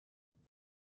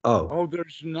Oh, Oh,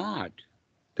 there's not.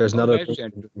 there's Oh, not a that's link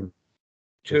interesting.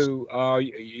 just To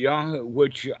Yahoo,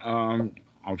 which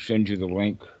I'll send you the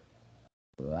link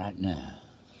right now.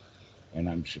 And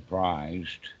I'm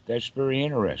surprised. That's very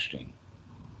interesting.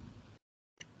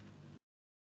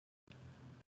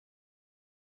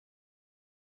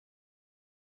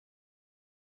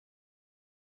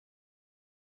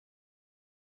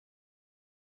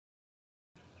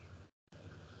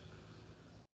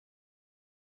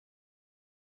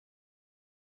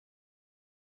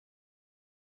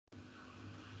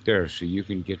 There, so you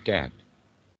can get that.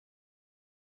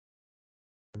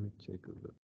 let me take a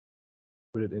look.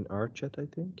 Put it in our chat, I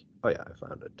think. Oh yeah, I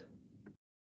found it.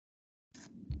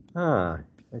 Ah,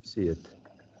 I see it.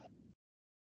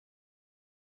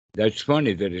 That's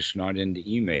funny that it's not in the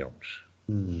emails.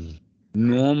 Hmm.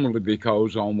 Normally,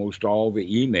 because almost all the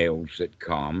emails that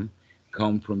come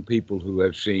from people who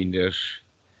have seen this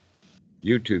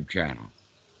YouTube channel.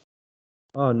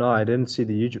 Oh no, I didn't see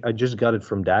the YouTube. I just got it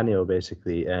from Daniel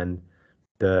basically, and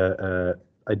the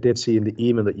I did see in the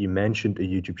email that you mentioned a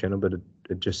YouTube channel, but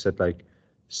it just said like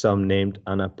some named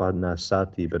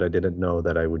Anapanasati, but I didn't know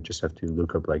that I would just have to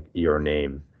look up like your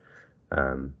name.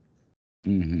 Um,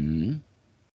 Mm-hmm.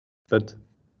 but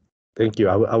thank you.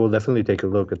 I will definitely take a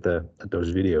look at the at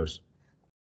those videos.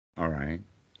 All right.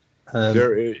 Um,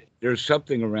 There's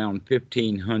something around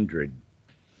 1,500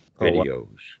 oh wow.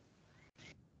 videos.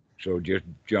 So just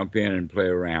jump in and play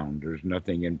around. There's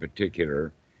nothing in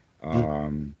particular. Mm,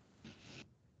 Um,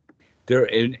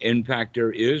 in fact,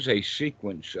 there is a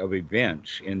sequence of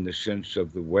events in the sense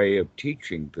of the way of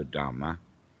teaching the Dhamma,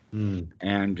 mm,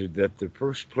 and that the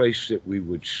first place that we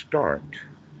would start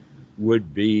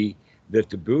would be that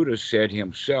the Buddha said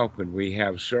himself, and we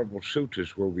have several suttas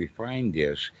where we find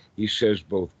this. He says,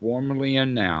 both formerly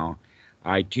and now,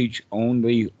 I teach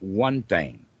only one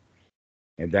thing,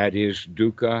 and that is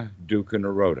dukkha, dukkha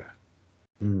nirodha.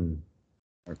 mm.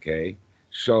 Okay,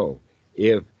 so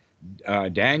if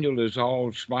Daniel is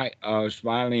all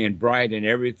smiling and bright and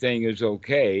everything is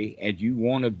okay, and you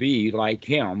want to be like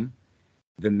him,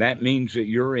 then that means that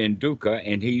you're in dukkha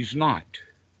and he's not.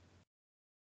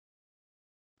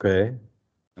 Okay.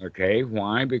 Okay,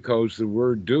 why? Because the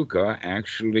word dukkha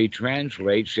actually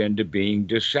translates into being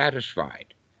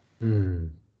dissatisfied. Mm,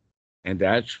 And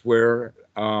that's where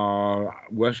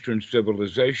Western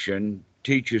civilization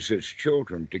teaches its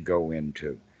children to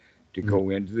mm, go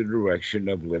into the direction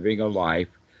of living a life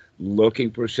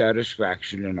looking for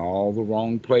satisfaction in all the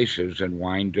wrong places and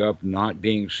wind up not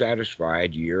being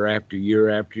satisfied year after year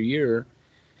after year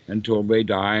until they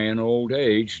die in old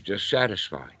age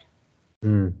dissatisfied.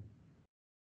 mm,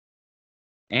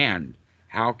 And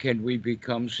how can we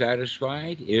become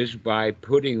satisfied? Is by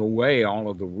putting away all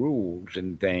of the rules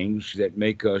and things that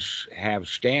make us have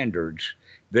standards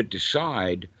that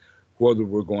decide whether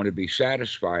we're going to be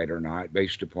satisfied or not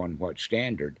based upon what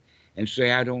standard, and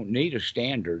say, I don't need a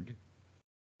standard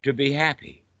to be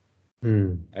happy.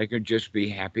 mm. I can just be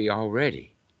happy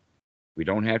already. We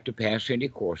don't have to pass any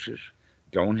courses,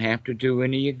 don't have to do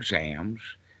any exams,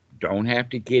 don't have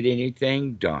to get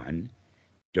anything done,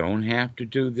 don't have to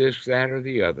do this, that, or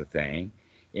the other thing.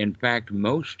 In fact,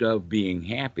 most of being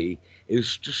happy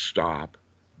is to stop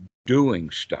doing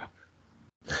stuff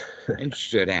and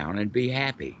sit down and be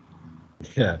happy.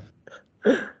 Yeah.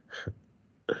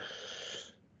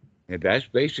 And that's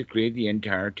basically the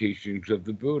entire teachings of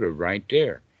the Buddha right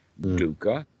there. Mm,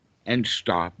 Dukkha and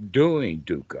stop doing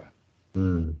dukkha.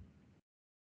 mm,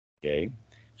 Okay.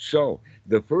 So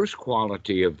the first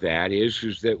quality of that is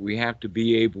that we have to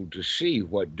be able to see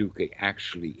what dukkha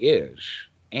actually is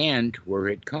and where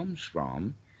it comes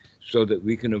from so that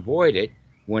we can avoid it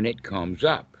when it comes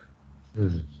up.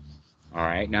 mm. All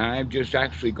right. Now I've just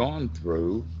actually gone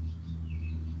through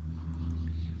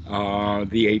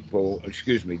the eightfold,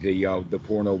 excuse me, the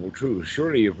Four Noble Truths.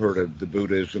 Surely you've heard of the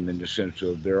Buddhism in the sense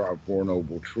of there are Four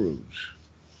Noble Truths.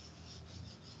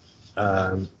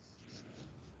 Um,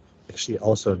 actually,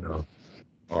 also no.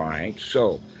 All right.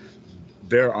 So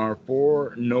there are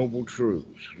Four Noble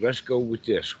Truths. Let's go with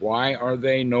this. Why are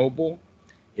they noble?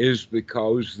 Is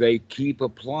because they keep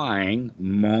applying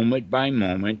moment by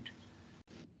moment,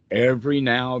 every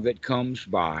now that comes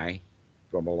by,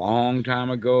 from a long time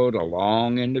ago to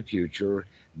long in the future,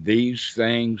 these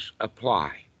things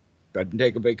apply. Doesn't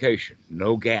take a vacation,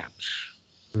 no gaps.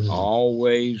 Mm,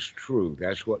 Always true.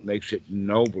 That's what makes it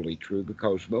nobly true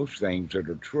because most things that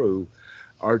are true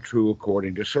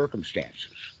according to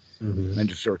circumstances, mm, and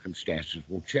the circumstances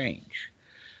will change.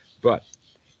 But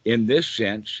in this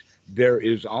sense, there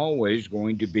is always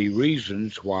going to be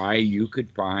reasons why you could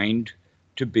find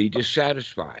to be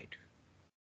dissatisfied.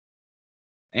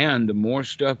 And the more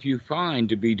stuff you find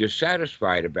to be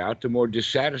dissatisfied about, the more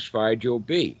dissatisfied you'll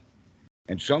be.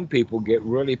 And some people get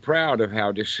really proud of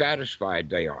how dissatisfied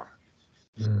they are,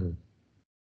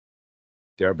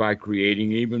 thereby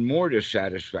creating even more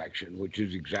dissatisfaction, which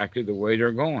is exactly the way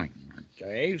they're going.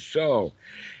 Okay, so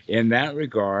in that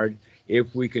regard,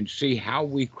 if we can see how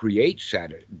we create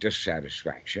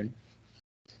dissatisfaction,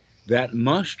 that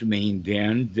must mean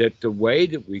then that the way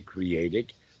that we create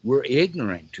it, we're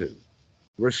ignorant to.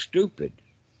 We're stupid.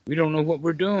 We don't know what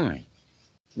we're doing.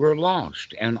 We're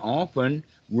lost. And often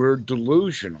we're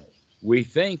delusional. We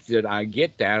think that I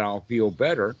get that, I'll feel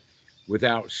better,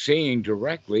 without seeing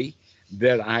directly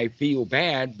that I feel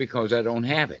bad because I don't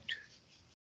have it.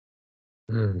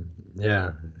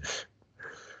 Yeah.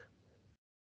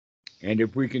 And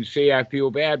if we can see I feel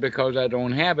bad because I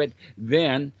don't have it,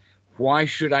 then why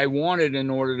should I want it in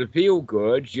order to feel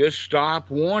good? Just stop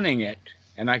wanting it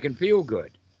and I can feel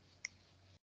good.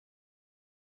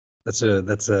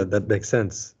 That makes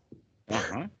sense.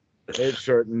 Uh-huh. It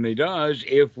certainly does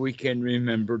if we can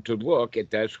remember to look at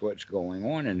that's what's going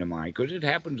on in the mind, because it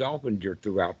happens often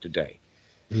throughout the day.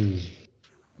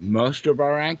 Most of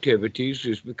our activities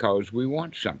is because we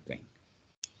want something.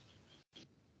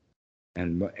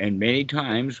 And many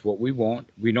times what we want,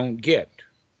 we don't get.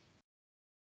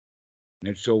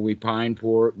 And so we pine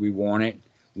for it, we want it.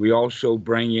 We also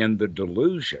bring in the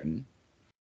delusion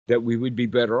that we would be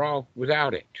better off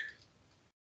without it.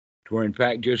 To where, in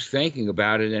fact, just thinking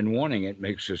about it and wanting it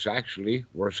makes us actually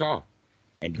worse off.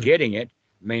 And getting it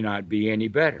may not be any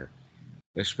better.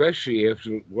 Especially if,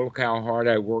 look how hard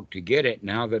I worked to get it.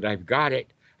 Now that I've got it,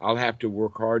 I'll have to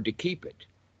work hard to keep it.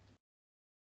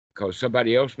 Because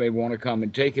somebody else may want to come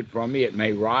and take it from me. It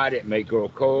may rot, it may go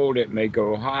cold, it may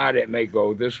go hot, it may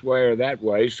go this way or that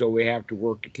way, so we have to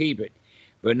work to keep it.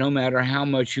 But no matter how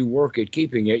much you work at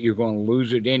keeping it, you're going to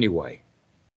lose it anyway.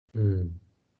 And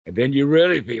then you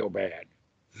really feel bad.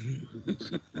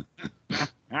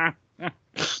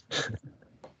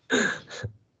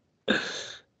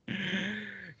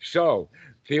 So,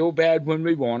 feel bad when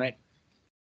we want it,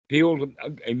 feel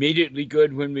immediately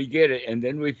good when we get it, and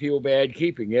then we feel bad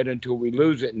keeping it until we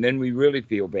lose it, and then we really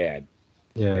feel bad.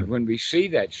 Yeah. And when we see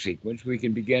that sequence, we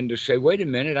can begin to say, wait a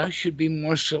minute, I should be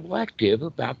more selective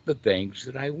about the things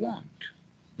that I want.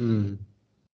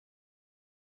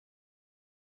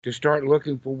 To start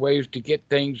looking for ways to get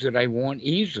things that I want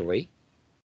easily,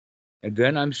 and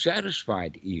then I'm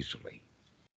satisfied easily.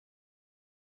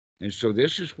 And so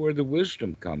this is where the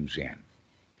wisdom comes in.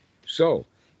 So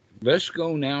let's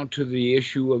go now to the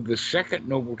issue of the second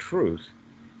noble truth,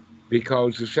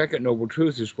 because the second noble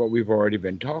truth is what we've already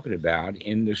been talking about,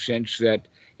 in the sense that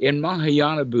in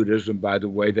Mahayana Buddhism, by the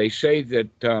way, they say that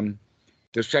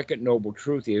the second noble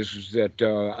truth is that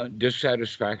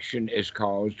dissatisfaction is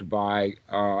caused by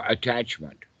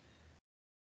attachment,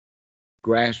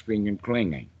 grasping and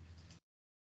clinging.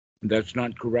 That's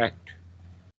not correct,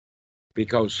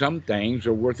 because some things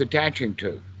are worth attaching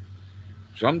to.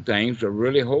 Some things are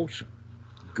really wholesome.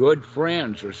 Good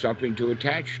friends are something to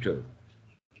attach to.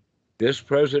 This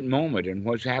present moment and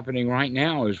what's happening right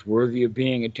now is worthy of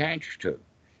being attached to.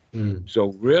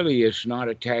 So really it's not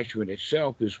attachment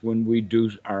itself, it's when we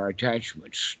do our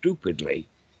attachment stupidly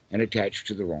and attach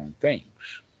to the wrong things.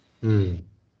 And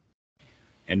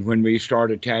when we start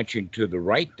attaching to the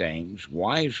right things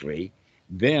wisely,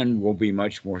 then we'll be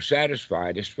much more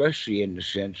satisfied, especially in the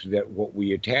sense that what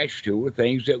we attach to are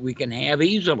things that we can have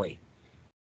easily.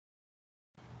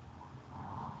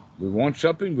 We want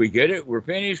something, we get it, we're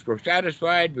finished, we're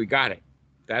satisfied, we got it.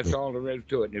 That's all there is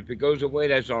to it. And if it goes away,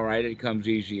 that's all right, it comes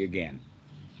easy again.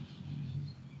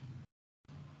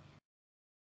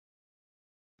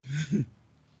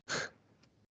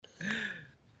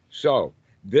 So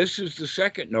this is the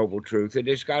second noble truth, and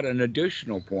it's got an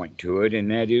additional point to it, and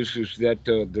that is that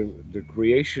the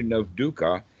creation of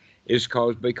dukkha is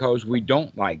caused because we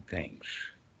don't like things.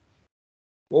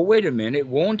 Well, wait a minute,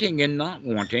 wanting and not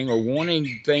wanting, or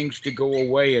wanting things to go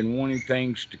away and wanting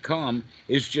things to come,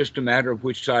 is just a matter of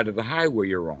which side of the highway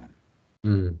you're on.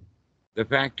 The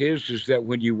fact is that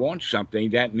when you want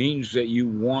something, that means that you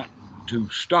want to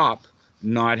stop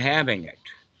not having it.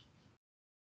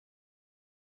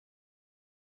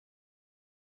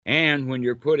 And when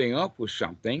you're putting up with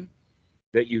something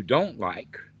that you don't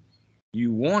like,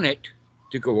 you want it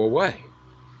to go away.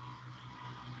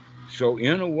 So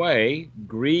in a way,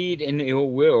 greed and ill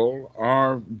will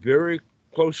are very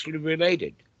closely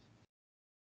related.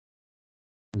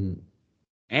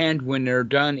 And when they're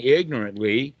done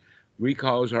ignorantly, we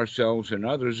cause ourselves and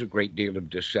others a great deal of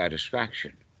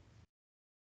dissatisfaction.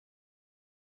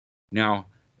 Now,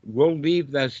 we'll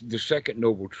leave the second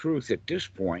noble truth at this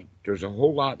point. There's a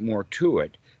whole lot more to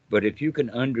it. But if you can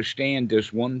understand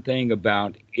this one thing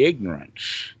about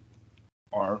ignorance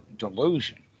or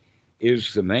delusion,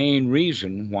 is the main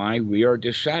reason why we are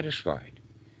dissatisfied.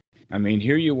 I mean,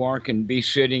 here you are, can be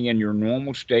sitting in your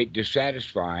normal state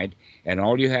dissatisfied, and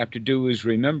all you have to do is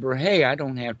remember, hey, I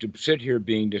don't have to sit here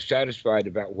being dissatisfied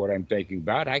about what I'm thinking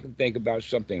about. I can think about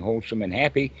something wholesome and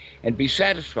happy and be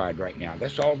satisfied right now.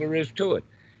 That's all there is to it.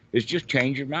 It's just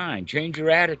change your mind, change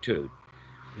your attitude,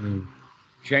 Mm.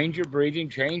 change your breathing,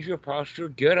 change your posture,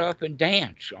 get up and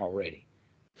dance already.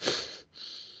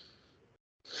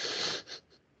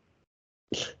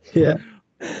 Yeah.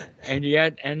 And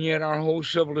yet our whole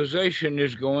civilization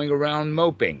is going around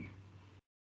moping.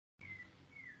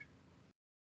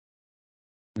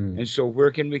 Mm. And so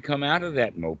where can we come out of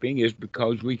that moping is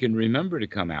because we can remember to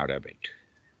come out of it.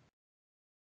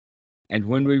 And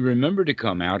when we remember to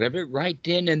come out of it, right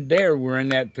then and there, we're in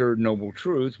that third noble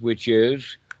truth, which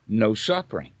is no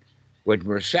suffering. When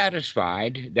we're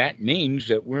satisfied, that means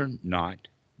that we're not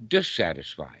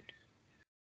dissatisfied.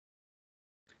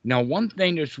 Now, one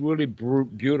thing that's really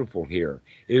beautiful here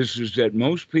is that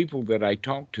most people that I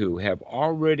talk to have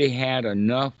already had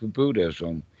enough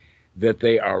Buddhism that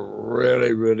they are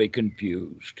really, really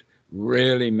confused,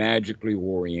 really magically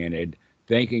oriented,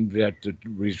 thinking that the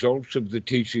results of the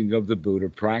teaching of the Buddha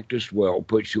practiced well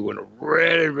puts you in a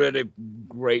really, really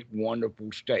great,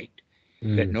 wonderful state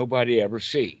that Mm. nobody ever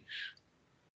sees.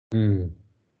 Mm.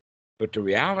 But the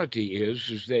reality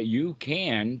is that you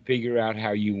can figure out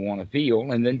how you want to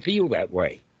feel and then feel that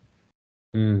way.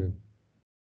 Mm.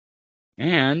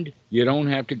 And you don't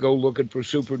have to go looking for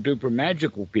super duper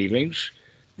magical feelings.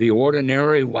 The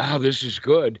ordinary, wow, this is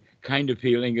good kind of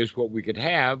feeling is what we could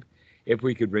have if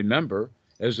we could remember,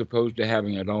 as opposed to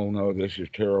having an, oh no, this is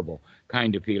terrible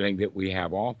kind of feeling that we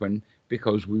have often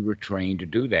because we were trained to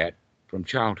do that from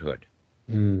childhood.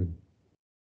 Mm.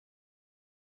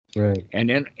 Right. And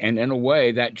in a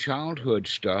way, that childhood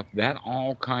stuff, that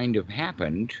all kind of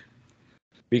happened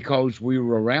because we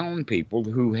were around people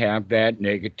who have that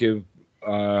negative,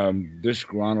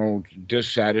 disgruntled,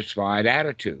 dissatisfied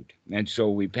attitude. And so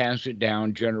we pass it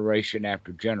down generation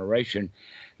after generation.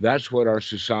 That's what our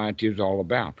society is all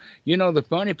about. You know, the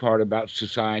funny part about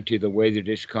society, the way that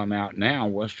it's come out now,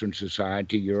 Western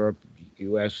society, Europe,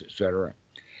 US, etc.,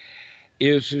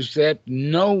 is that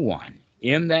no one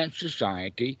in that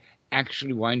society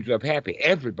actually winds up happy.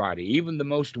 Everybody, even the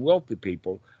most wealthy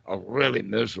people, are really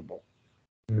miserable.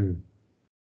 Mm.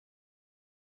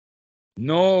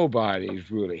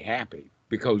 Nobody's really happy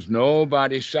because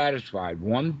nobody's satisfied.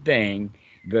 One thing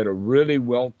that a really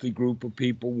wealthy group of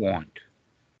people want,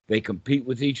 they compete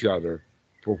with each other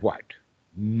for what?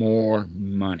 More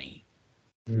money.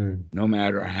 Mm. No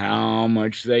matter how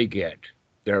much they get,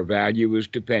 their value is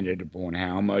dependent upon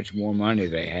how much more money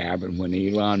they have. And when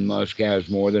Elon Musk has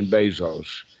more than Bezos,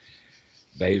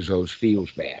 Bezos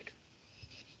feels bad.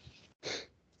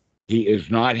 He is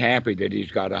not happy that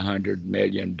he's got $100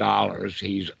 million.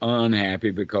 He's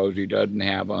unhappy because he doesn't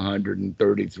have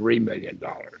 $133 million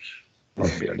or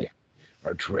billion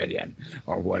or trillion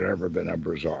or whatever the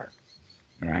numbers are.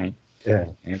 Right?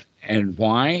 Yeah. And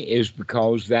why is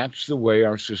because that's the way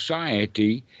our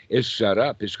society is set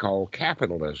up. It's called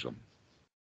capitalism.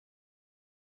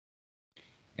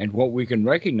 And what we can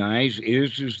recognize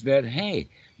is that, hey,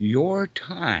 your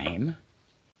time,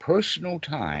 personal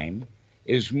time,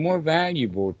 is more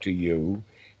valuable to you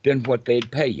than what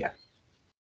they'd pay you.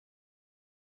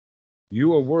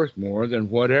 You are worth more than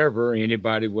whatever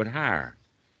anybody would hire.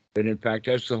 But in fact,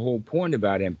 that's the whole point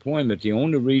about employment. The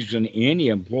only reason any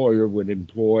employer would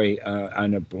employ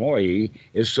an employee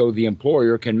is so the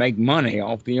employer can make money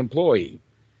off the employee.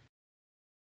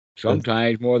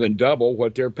 Sometimes more than double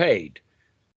what they're paid.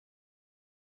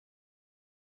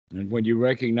 And when you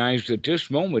recognize that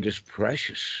this moment is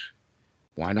precious,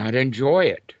 why not enjoy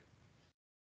it?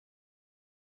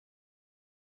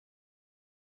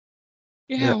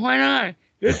 Yeah, Yeah. why not?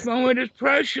 This moment is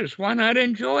precious. Why not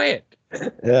enjoy it?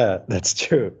 Yeah, that's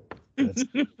true. That's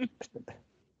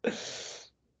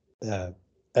yeah.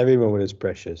 Every moment is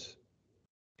precious.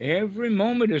 Every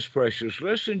moment is precious.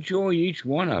 Let's enjoy each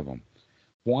one of them.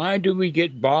 Why do we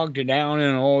get bogged down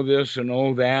in all this and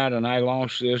all that, and I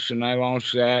lost this and I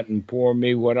lost that, and poor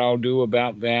me, what I'll do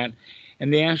about that?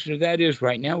 And the answer to that is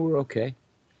right now we're okay.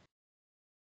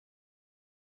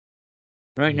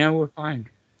 Right now we're fine.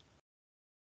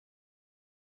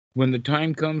 When the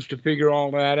time comes to figure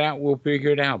all that out, we'll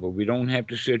figure it out. But we don't have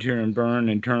to sit here and burn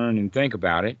and turn and think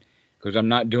about it because I'm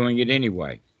not doing it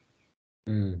anyway.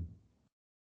 Mm.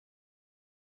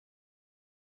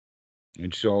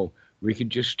 And so We can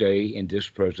just stay in this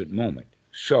present moment.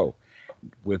 So,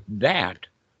 with that,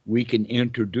 we can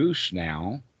introduce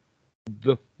now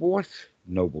the fourth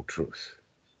noble truth.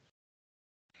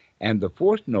 And the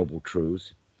fourth noble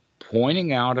truth,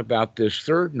 pointing out about this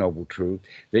third noble truth,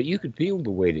 that you can feel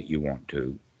the way that you want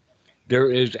to,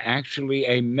 there is actually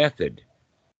a method.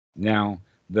 Now,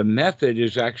 the method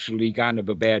is actually kind of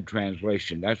a bad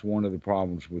translation. That's one of the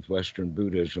problems with Western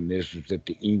Buddhism is that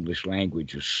the English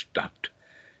language is stuffed.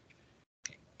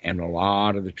 And a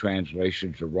lot of the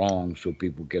translations are wrong, so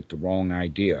people get the wrong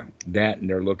idea. That, and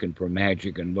they're looking for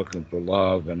magic and looking for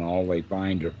love, and all they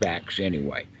find are facts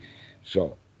anyway.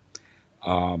 So,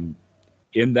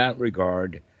 in that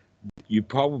regard, you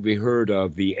probably heard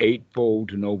of the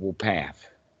Eightfold Noble Path,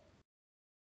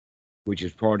 which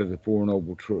is part of the Four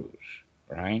Noble Truths,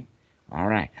 right? All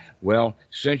right. Well,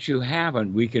 since you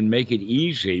haven't, we can make it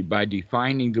easy by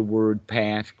defining the word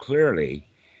path clearly,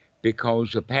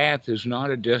 because a path is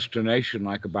not a destination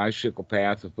like a bicycle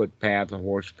path, a footpath, a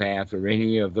horse path, or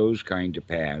any of those kind of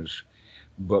paths,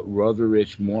 but rather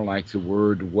it's more like the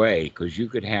word way, because you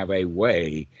could have a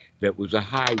way that was a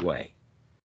highway,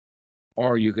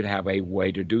 or you could have a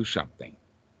way to do something.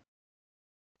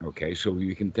 Okay, so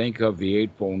you can think of the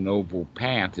Eightfold Noble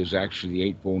Path as actually the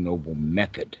Eightfold Noble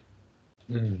Method.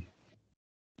 Mm.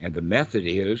 And the method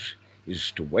is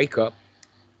to wake up,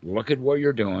 look at what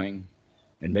you're doing,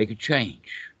 and make a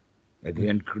change, and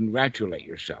then congratulate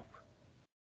yourself.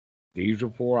 These are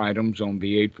 4 items on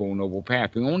the Eightfold Noble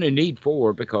Path. We only need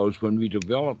 4 because when we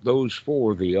develop those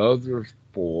 4, the other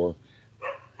 4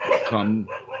 come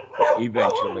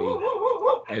eventually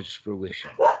as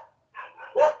fruition.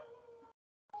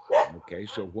 Okay,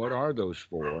 so what are those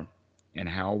 4, and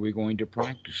how are we going to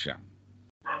practice them?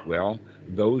 Well,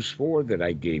 those 4 that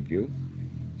I gave you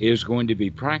is going to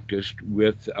be practiced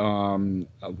with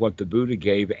what the Buddha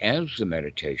gave as the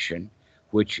meditation,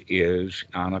 which is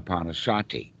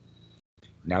Anapanasati.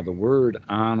 Now, the word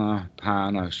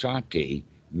Anapanasati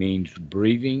means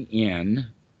breathing in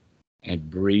and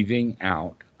breathing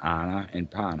out, Ana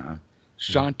and Pana.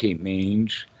 Sati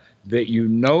means that you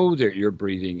know that you're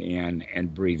breathing in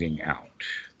and breathing out.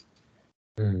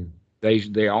 Mm.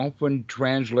 They often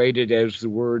translate it as the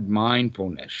word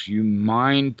mindfulness. You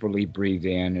mindfully breathe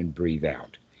in and breathe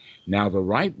out. Now, the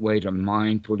right way to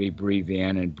mindfully breathe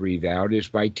in and breathe out is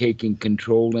by taking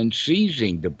control and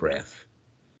seizing the breath,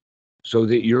 so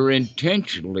that you're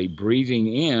intentionally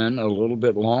breathing in a little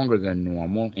bit longer than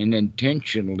normal and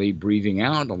intentionally breathing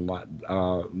out a lot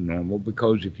normal,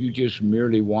 because if you just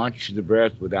merely watch the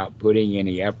breath without putting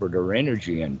any effort or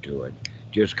energy into it,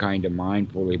 just kind of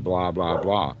mindfully blah, blah,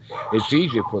 blah, it's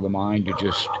easy for the mind to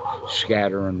just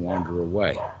scatter and wander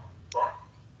away.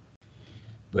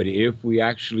 But if we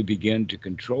actually begin to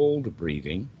control the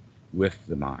breathing with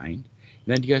the mind,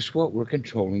 then guess what? We're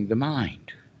controlling the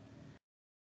mind.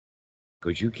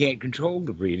 Because you can't control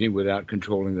the breathing without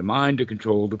controlling the mind to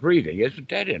control the breathing. Isn't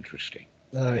that interesting?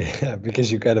 Oh, yeah,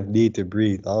 because you kind of need to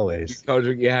breathe always. Because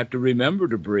you have to remember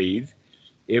to breathe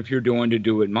if you're going to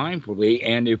do it mindfully.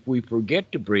 And if we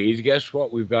forget to breathe, guess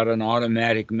what? We've got an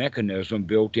automatic mechanism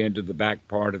built into the back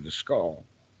part of the skull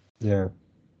Yeah.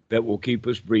 that will keep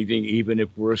us breathing even if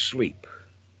we're asleep.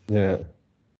 Yeah.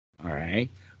 All right.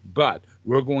 But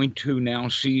we're going to now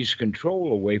seize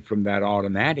control away from that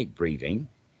automatic breathing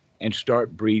and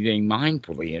start breathing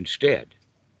mindfully instead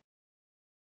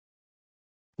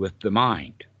with the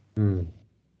mind. Mm.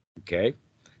 Okay?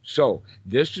 So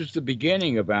this is the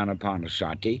beginning of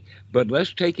Anapanasati, but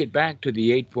let's take it back to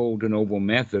the Eightfold Noble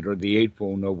Method, or the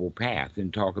Eightfold Noble Path,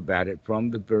 and talk about it from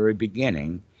the very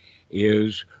beginning,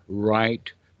 is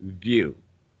right view.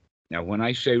 Now, when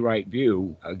I say right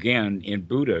view, again, in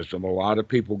Buddhism, a lot of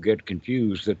people get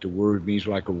confused that the word means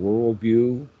like a world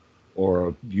view or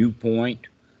a viewpoint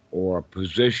or a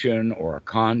position or a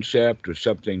concept or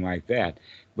something like that.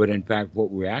 But in fact,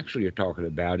 what we actually are talking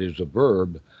about is a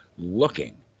verb,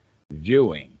 looking,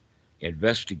 viewing,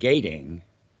 investigating,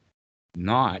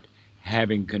 not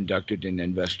having conducted an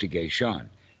investigation.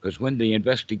 Because when the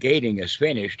investigating is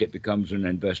finished, it becomes an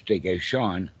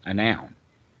investigation, a noun.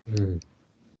 Mm.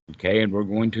 Okay, and we're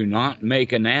going to not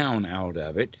make a noun out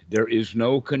of it. There is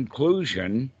no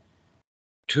conclusion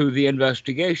to the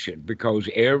investigation, because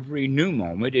every new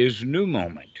moment is a new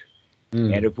moment.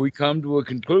 Mm. And if we come to a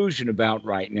conclusion about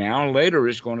right now, later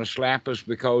it's going to slap us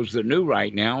because the new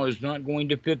right now is not going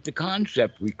to fit the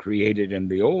concept we created in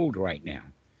the old right now.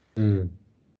 Mm.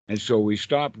 And so we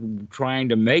stop trying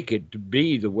to make it to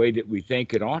be the way that we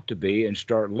think it ought to be and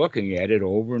start looking at it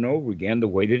over and over again the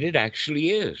way that it actually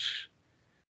is.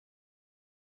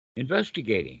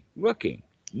 Investigating, looking,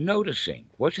 noticing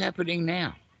what's happening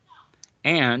now.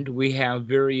 And we have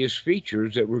various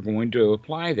features that we're going to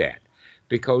apply that.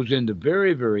 Because in the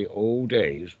very, very old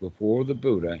days before the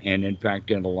Buddha, and in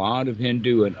fact in a lot of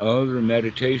Hindu and other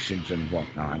meditations and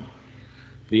whatnot,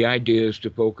 the idea is to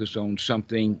focus on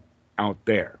something out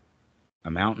there,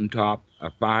 a mountaintop,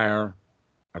 a fire,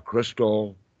 a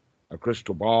crystal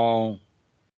ball,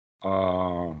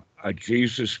 a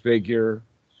Jesus figure,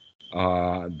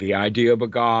 the idea of a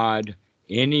god,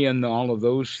 any and all of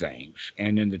those things.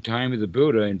 And in the time of the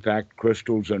Buddha, in fact,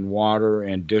 crystals and water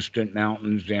and distant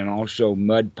mountains and also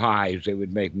mud pies. They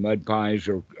would make mud pies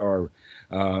or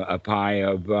a pie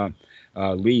of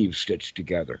leaves stitched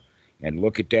together. And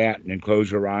look at that and then close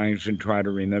their eyes and try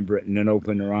to remember it and then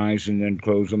open their eyes and then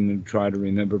close them and try to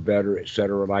remember better,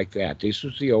 etc., like that. This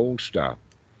was the old stuff.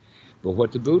 But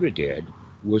what the Buddha did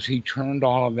was he turned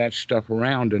all of that stuff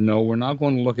around and no, we're not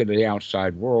going to look at the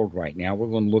outside world right now. We're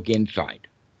going to look inside.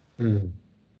 Mm.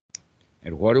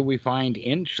 And what do we find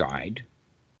inside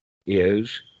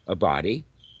is a body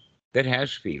that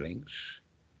has feelings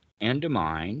and a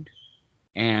mind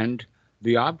and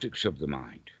the objects of the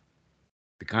mind,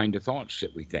 the kind of thoughts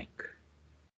that we think.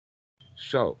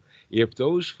 So if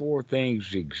those four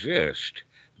things exist,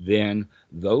 then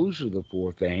those are the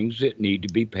four things that need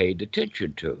to be paid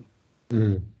attention to.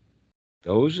 Mm.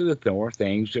 Those are the four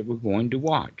things that we're going to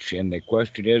watch. And the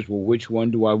question is, well, which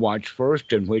one do I watch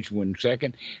first and which one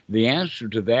second? The answer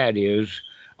to that is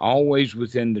always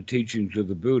within the teachings of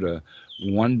the Buddha,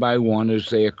 one by one as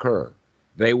they occur.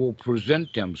 They will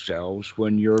present themselves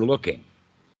when you're looking.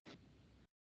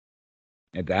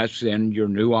 And that's then your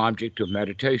new object of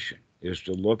meditation, is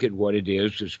to look at what it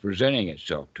is that's presenting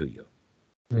itself to you.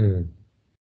 Mm.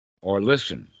 Or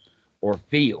listen, or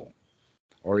feel,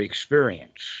 or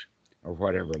experience, or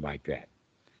whatever like that.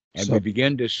 And we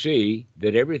begin to see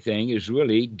that everything is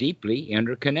really deeply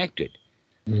interconnected.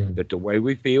 That the way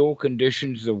we feel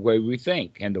conditions the way we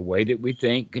think, and the way that we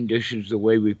think conditions the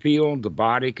way we feel, the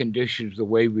body conditions the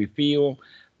way we feel,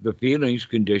 the feelings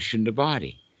condition the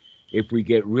body. If we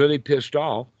get really pissed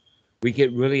off, we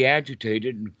get really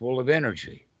agitated and full of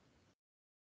energy.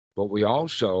 But we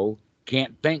also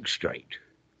can't think straight.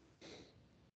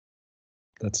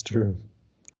 That's true.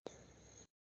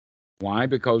 Why?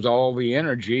 Because all the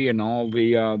energy and all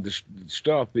the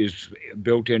stuff is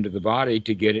built into the body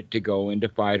to get it to go into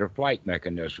fight or flight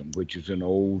mechanism, which is an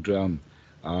old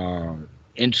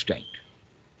instinct.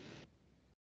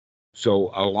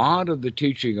 So a lot of the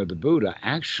teaching of the Buddha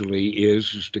actually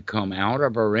is to come out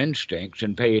of our instincts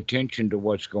and pay attention to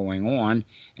what's going on.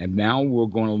 And now we're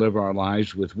going to live our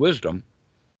lives with wisdom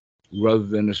rather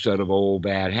than a set of old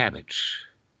bad habits.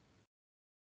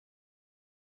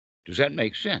 Does that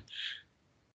make sense?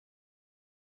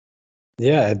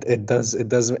 Yeah, it does. It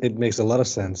does. It makes a lot of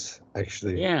sense,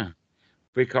 actually. Yeah,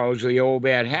 because the old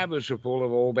bad habits are full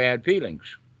of old bad feelings.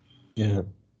 Yeah.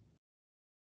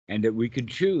 And that we could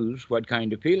choose what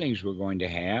kind of feelings we're going to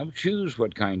have, choose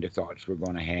what kind of thoughts we're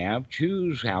going to have,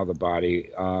 choose how the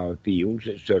body feels,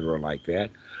 etc., like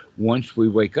that. Once we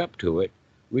wake up to it,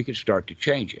 we can start to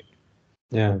change it.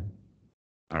 Yeah.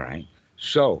 All right.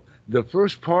 So the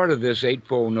first part of this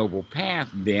Eightfold Noble Path,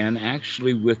 then,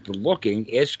 actually with the looking,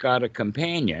 it's got a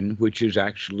companion, which is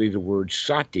actually the word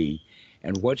sati.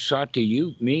 And what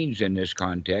sati means in this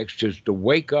context is to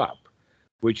wake up,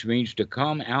 which means to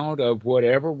come out of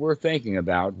whatever we're thinking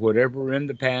about, whatever in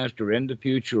the past or in the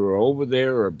future or over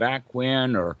there or back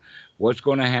when or what's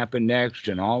going to happen next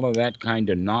and all of that kind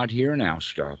of not here now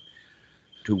stuff,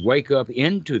 to wake up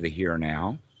into the here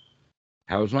now.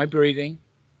 How's my breathing?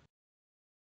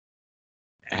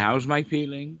 How's my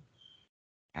feeling?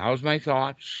 How's my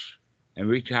thoughts? And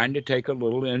we kind of take a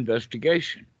little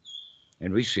investigation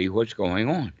and we see what's going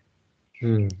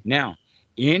on. Now,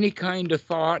 any kind of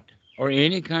thought or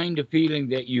any kind of feeling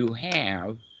that you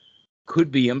have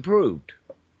could be improved.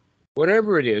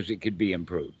 Whatever it is, it could be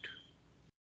improved.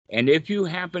 And if you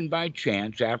happen by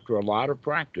chance, after a lot of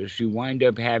practice, you wind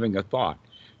up having a thought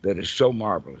that is so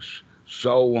marvelous,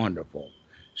 so wonderful,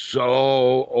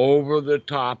 so over the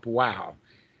top, wow,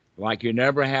 like you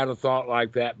never had a thought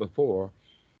like that before,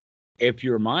 if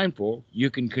you're mindful, you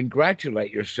can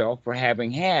congratulate yourself for having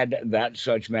had that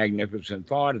such magnificent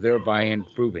thought, thereby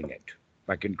improving it,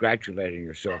 by congratulating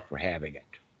yourself for having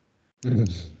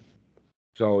it.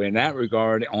 So in that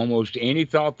regard, almost any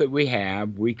thought that we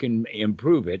have, we can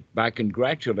improve it by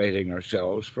congratulating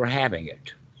ourselves for having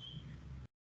it.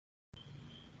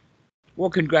 Well,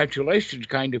 congratulations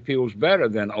kind of feels better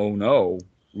than, oh no,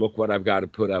 look what I've got to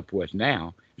put up with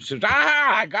now. It says,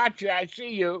 I got you, I see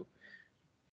you.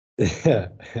 Yeah.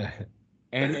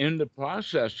 And in the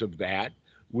process of that,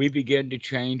 we begin to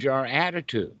change our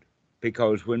attitude.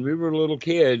 because when we were little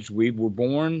kids, we were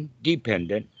born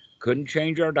dependent, couldn't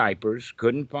change our diapers,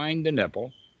 couldn't find the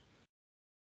nipple,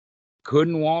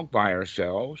 couldn't walk by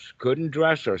ourselves, couldn't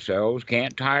dress ourselves,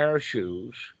 can't tie our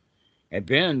shoes. And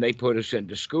then they put us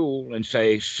into school and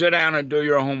say, sit down and do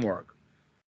your homework.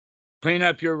 Clean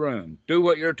up your room. Do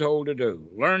what you're told to do.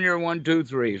 Learn your 1, 2,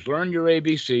 3s. Learn your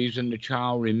ABCs, and the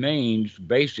child remains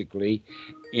basically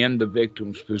in the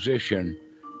victim's position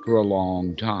for a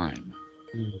long time.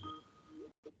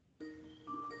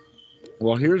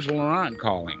 Well, here's Laurent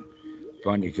calling.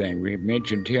 Funny thing, we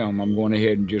mentioned him. I'm going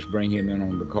ahead and just bring him in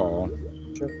on the call.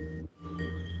 Sure.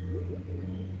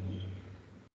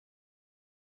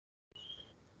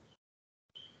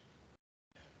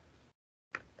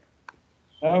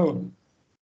 Oh,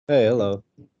 Hey, hello.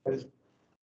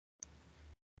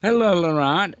 Hello,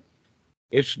 Laurent.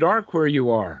 It's dark where you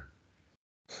are.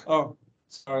 oh,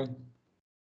 sorry.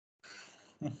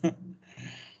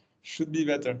 Should be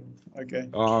better. Okay.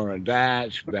 All right,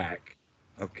 that's back.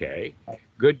 Okay,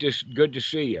 good to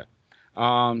see you.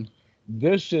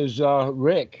 This is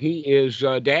Rick. He is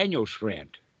Daniel's friend,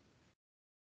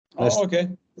 Nice Oh, okay.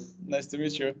 Nice to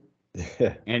meet you.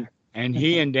 and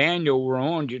he and Daniel were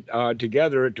on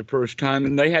together at the first time,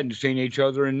 and they hadn't seen each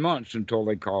other in months until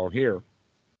they called here.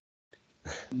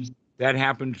 That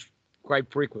happens quite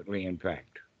frequently, in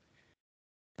fact.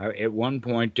 At one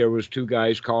point, there was 2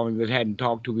 guys calling that hadn't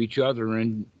talked to each other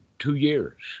in 2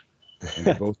 years, and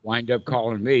they both wind up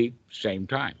calling me same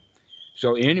time.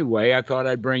 So anyway, I thought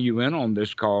I'd bring you in on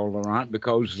this call, Laurent,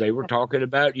 because they were talking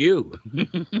about you.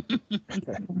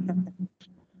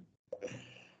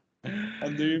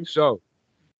 And do you? So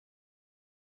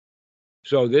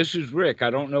this is Rick. I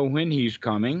don't know when he's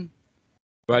coming,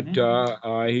 but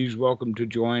he's welcome to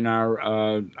join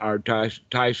our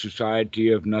Thai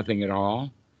Society of Nothing at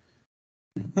All.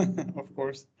 Of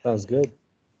course. Sounds good.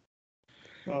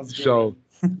 Sounds good.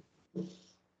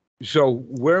 So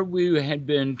where we had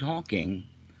been talking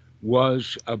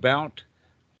was about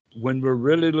when we're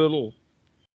really little,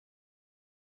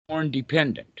 born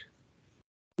dependent.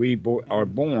 We are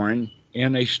born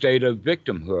in a state of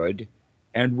victimhood,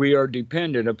 and we are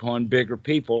dependent upon bigger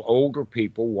people, older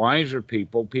people, wiser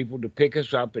people, people to pick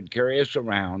us up and carry us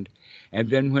around. And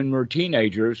then when we're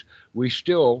teenagers, we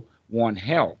still want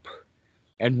help.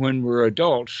 And when we're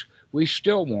adults, we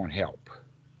still want help.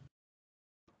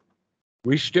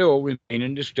 We still remain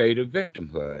in the state of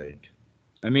victimhood.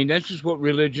 I mean, this is what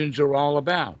religions are all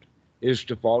about, is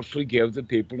to falsely give the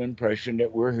people the impression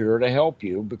that we're here to help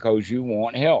you because you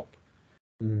want help.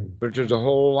 But there's a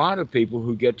whole lot of people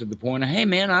who get to the point of, hey,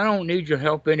 man, I don't need your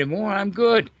help anymore. I'm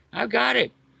good. I've got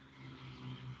it.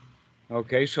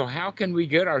 Okay, so how can we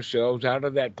get ourselves out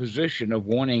of that position of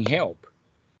wanting help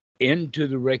into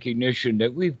the recognition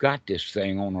that we've got this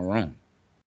thing on our own?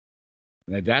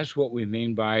 And that's what we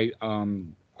mean by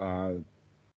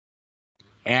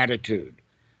attitude.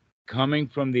 Coming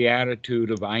from the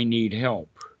attitude of I need help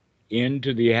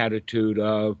into the attitude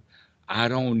of I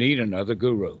don't need another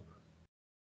guru.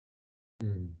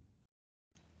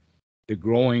 The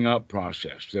growing up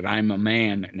process, that I'm a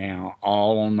man now,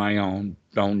 all on my own,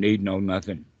 don't need no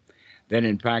nothing. Then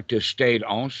in fact, this state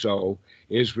also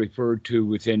is referred to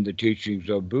within the teachings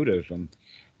of Buddhism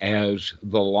as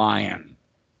the lion,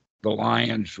 the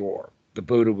lion's roar. The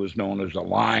Buddha was known as a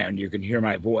lion. You can hear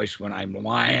my voice when I'm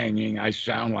lying. I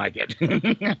sound like it.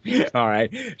 All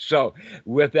right. So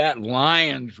with that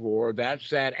lion's roar, that's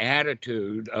that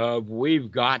attitude of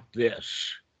we've got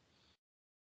this.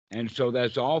 And so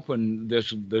that's often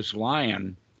this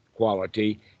lion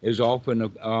quality is often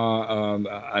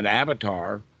an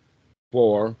avatar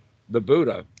for the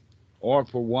Buddha, or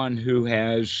for one who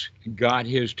has got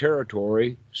his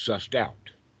territory sussed out.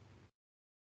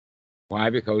 Why?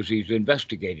 Because he's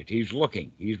investigated, he's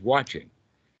looking, he's watching.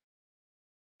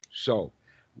 So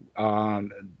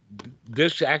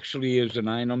this actually is an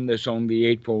item that's on the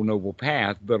Eightfold Noble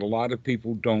Path, but a lot of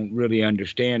people don't really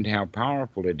understand how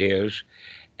powerful it is,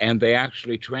 and they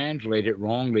actually translate it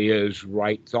wrongly as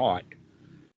right thought,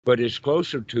 but it's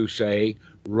closer to, say,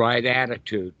 right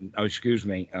attitude,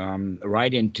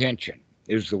 right intention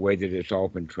is the way that it's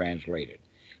often translated.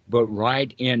 But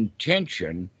right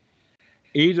intention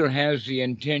either has the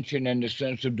intention in the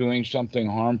sense of doing something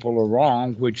harmful or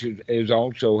wrong, which is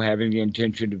also having the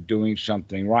intention of doing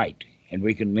something right. And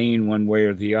we can lean one way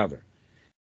or the other.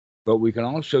 But we can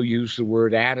also use the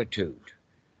word attitude,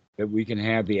 that we can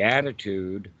have the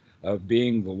attitude of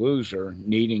being the loser,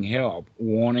 needing help,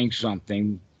 wanting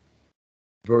something,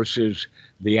 versus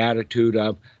the attitude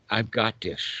of, I've got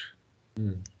this.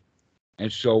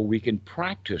 And so we can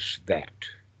practice that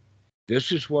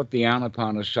This is what the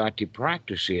Anapanasati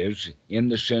practice is in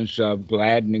the sense of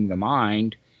gladdening the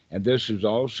mind, and this is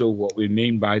also what we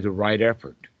mean by the right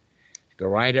effort. The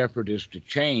right effort is to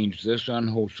change this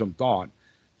unwholesome thought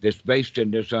that's based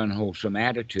in this unwholesome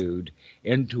attitude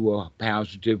into a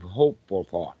positive, hopeful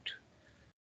thought.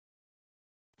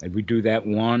 And we do that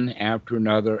one after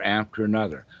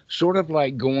another. Sort of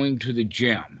like going to the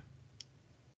gym.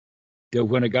 That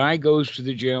when a guy goes to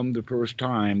the gym the first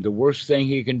time, the worst thing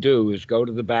he can do is go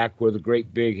to the back where the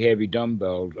great big heavy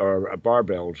dumbbells or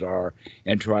barbells are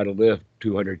and try to lift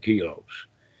 200 kilos.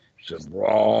 It's the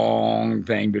wrong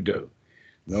thing to do.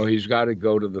 No, he's got to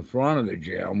go to the front of the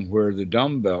gym where the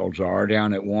dumbbells are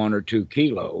down at 1 or 2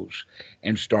 kilos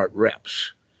and start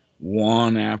reps.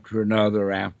 One after another,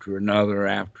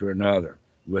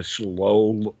 with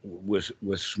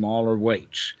smaller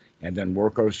weights, and then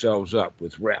work ourselves up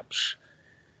with reps.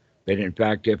 That in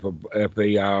fact, if a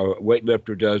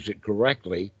weightlifter does it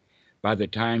correctly, by the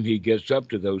time he gets up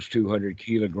to those 200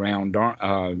 kilogram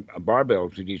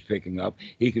barbells that he's picking up,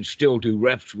 he can still do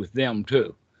reps with them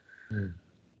too. Mm.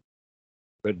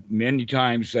 But many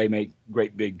times they make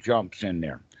great big jumps in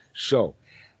there. So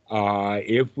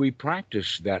if we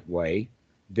practice that way,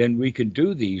 then we can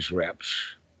do these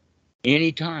reps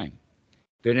anytime.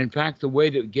 That in fact, the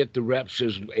way to get the reps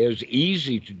as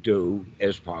easy to do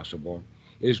as possible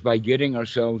is by getting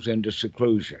ourselves into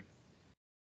seclusion.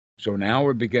 So now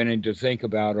we're beginning to think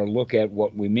about or look at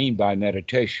what we mean by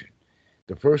meditation.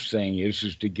 The first thing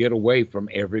is to get away from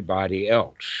everybody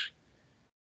else.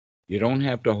 You don't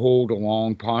have to hold a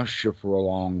long posture for a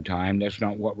long time. That's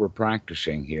not what we're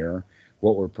practicing here.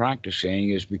 What we're practicing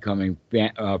is becoming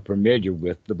familiar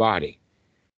with the body,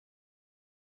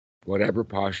 whatever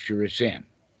posture it's in.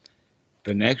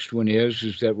 The next one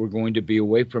is that we're going to be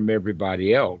away from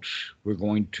everybody else. We're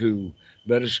going to,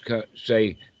 let us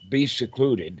say, be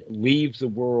secluded, leave the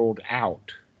world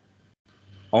out,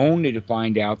 only to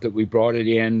find out that we brought it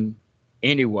in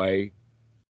anyway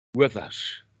with us.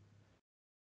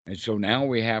 And so now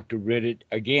we have to rid it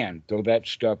again, throw that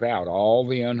stuff out, all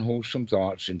the unwholesome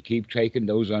thoughts, and keep taking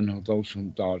those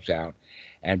unwholesome thoughts out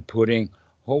and putting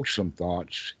wholesome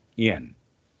thoughts in.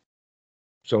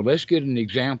 So let's get an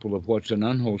example of what's an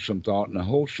unwholesome thought and a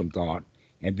wholesome thought,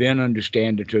 and then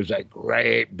understand that there's that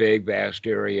great, big, vast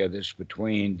area that's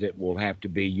between that will have to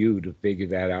be you to figure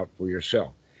that out for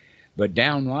yourself. But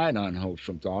downright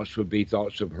unwholesome thoughts would be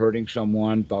thoughts of hurting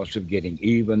someone, thoughts of getting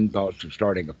even, thoughts of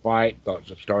starting a fight,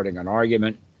 thoughts of starting an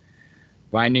argument,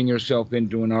 finding yourself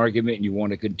into an argument and you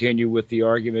want to continue with the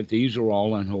argument. These are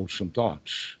all unwholesome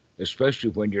thoughts,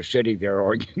 especially when you're sitting there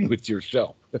arguing with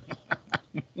yourself.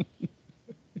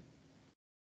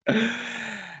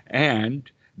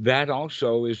 And that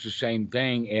also is the same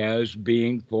thing as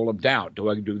being full of doubt. Do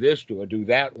I do this? Do I do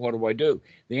that? What do I do?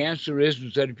 The answer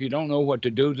is that if you don't know what to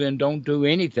do, then don't do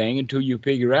anything until you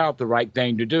figure out the right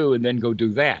thing to do and then go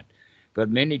do that. But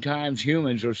many times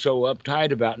humans are so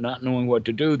uptight about not knowing what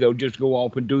to do, they'll just go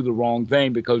off and do the wrong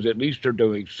thing because at least they're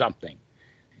doing something.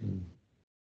 Mm.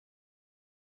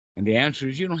 And the answer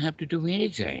is you don't have to do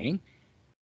anything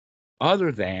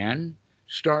other than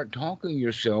start talking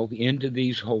yourself into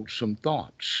these wholesome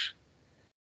thoughts.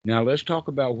 Now let's talk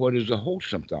about what is a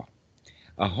wholesome thought.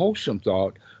 A wholesome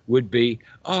thought would be,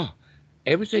 oh,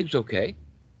 everything's okay.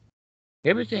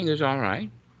 Everything is all right.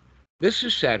 This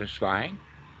is satisfying.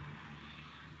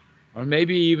 Or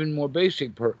maybe even more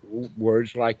basic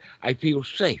words like, I feel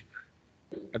safe.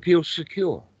 I feel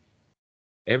secure.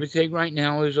 Everything right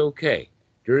now is okay.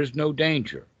 There is no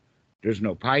danger. There's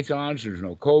no pythons, there's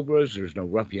no cobras, there's no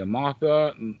Russian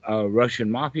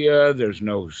mafia, there's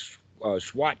no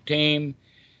SWAT team,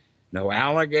 no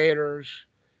alligators,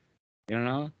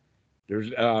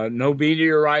 there's no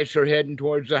meteorites are heading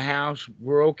towards the house.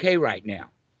 We're okay right now.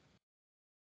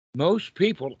 Most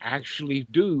people actually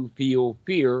do feel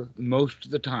fear most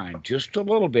of the time, just a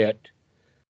little bit,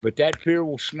 but that fear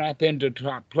will snap into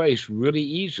top place really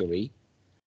easily.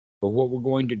 But what we're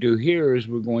going to do here is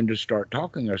we're going to start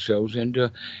talking ourselves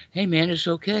into, hey, man, it's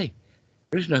okay.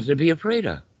 There's nothing to be afraid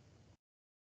of.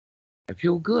 I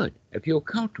feel good. I feel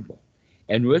comfortable.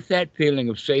 And with that feeling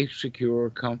of safe, secure,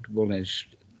 comfortableness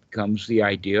comes the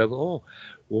idea of, oh,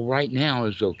 well, right now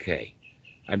is okay.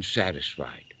 I'm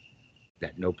satisfied.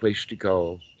 Got no place to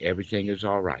go. Everything is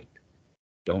all right.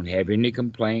 Don't have any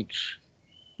complaints.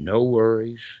 No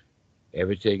worries.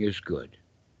 Everything is good.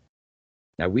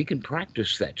 Now, we can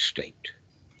practice that state.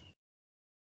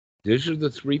 These are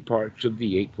the 3 parts of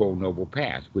the Eightfold Noble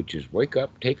Path, which is wake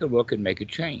up, take a look, and make a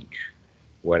change.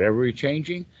 Whatever you're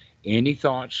changing, any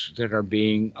thoughts that are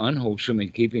being unwholesome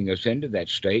and keeping us into that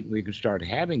state, we can start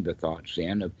having the thoughts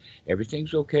then of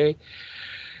everything's okay,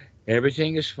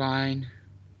 everything is fine,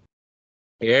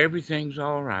 everything's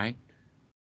all right,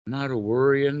 not a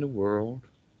worry in the world.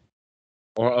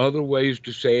 Or other ways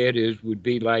to say it is would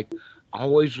be like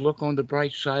always look on the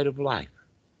bright side of life.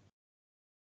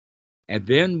 And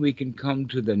then we can come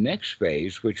to the next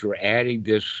phase, which we're adding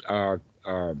this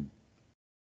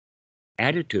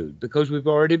attitude, because we've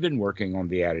already been working on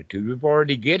the attitude. We're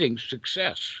already getting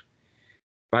success.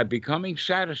 By becoming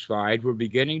satisfied, we're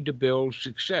beginning to build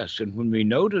success. And when we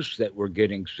notice that we're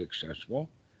getting successful,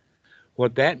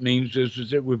 what that means is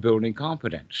that we're building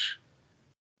confidence.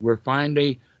 We're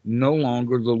finally no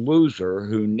longer the loser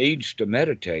who needs to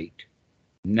meditate.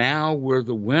 Now we're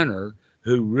the winner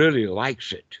who really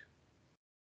likes it.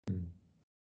 Mm.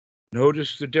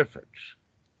 Notice the difference.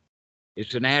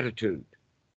 It's an attitude.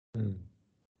 Mm.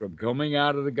 From coming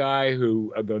out of the guy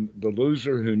who, the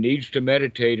loser who needs to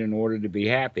meditate in order to be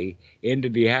happy, into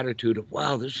the attitude of,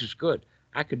 wow, this is good.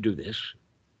 I could do this.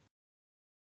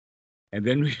 And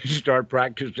then we start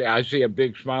practicing. I see a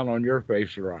big smile on your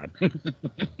face, Ron.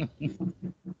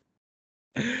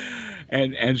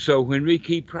 And so when we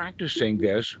keep practicing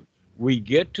this, we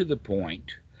get to the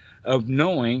point of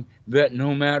knowing that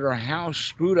no matter how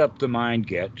screwed up the mind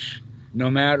gets, no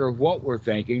matter what we're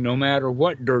thinking, no matter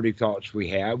what dirty thoughts we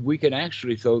have, we can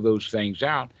actually throw those things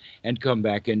out and come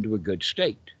back into a good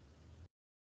state.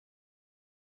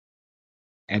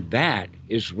 And that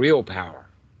is real power.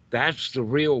 That's the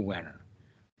real winner.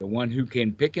 The one who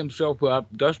can pick himself up,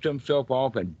 dust himself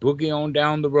off, and boogie on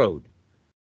down the road.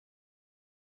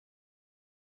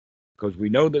 Because we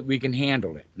know that we can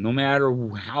handle it, no matter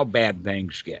how bad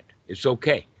things get. It's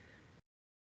okay.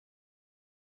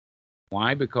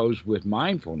 Why? Because with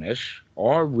mindfulness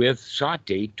or with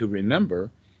sati, to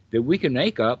remember that we can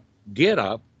get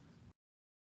up,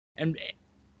 and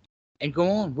go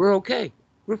on. We're okay.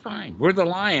 We're fine. We're the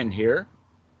lion here.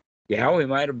 Yeah, we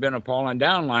might have been a falling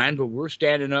down lion, but we're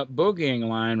standing up boogieing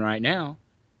lion right now.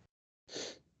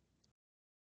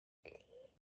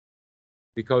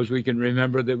 Because we can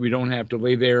remember that we don't have to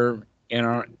lay there in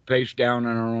our face down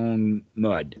in our own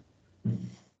mud.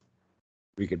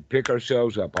 We can pick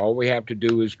ourselves up. All we have to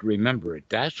do is to remember it.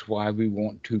 That's why we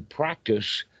want to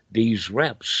practice these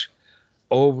reps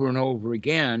over and over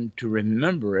again, to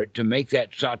remember it, to make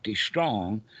that sati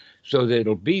strong so that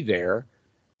it'll be there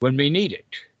when we need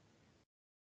it.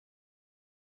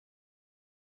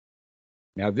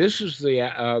 Now, this is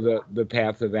the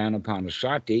path of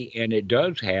Anapanasati, and it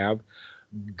does have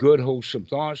good, wholesome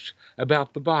thoughts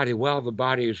about the body. Well, the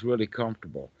body is really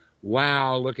comfortable.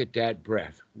 Wow, look at that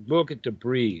breath. Look at the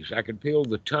breeze. I can feel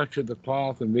the touch of the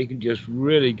cloth, and we can just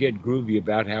really get groovy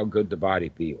about how good the body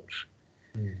feels.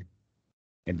 Mm.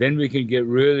 And then we can get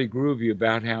really groovy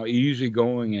about how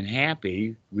easygoing and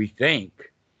happy we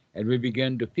think, and we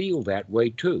begin to feel that way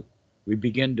too. We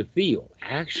begin to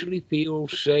actually feel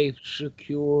safe,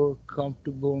 secure,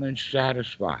 comfortable, and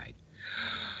satisfied.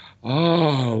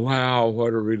 Oh, wow,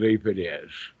 what a relief it is.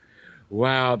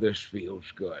 Wow, this feels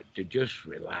good to just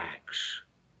relax.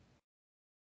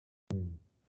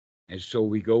 And so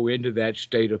we go into that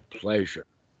state of pleasure.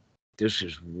 This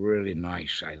is really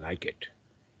nice. I like it.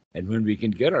 And when we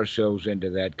can get ourselves into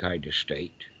that kind of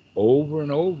state over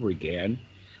and over again,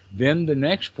 then the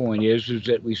next point is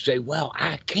that we say, well,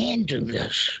 I can do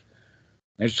this.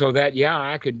 And so that, yeah,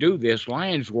 I could do this,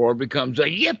 lion's roar becomes a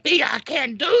yippee, I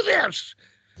can do this.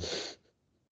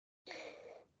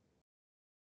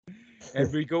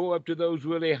 And we go up to those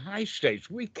really high states.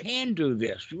 We can do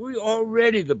this. We're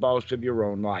already the boss of your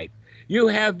own life. You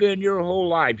have been your whole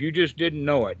life. You just didn't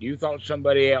know it. You thought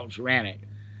somebody else ran it.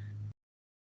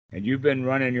 And you've been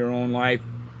running your own life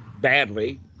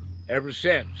badly ever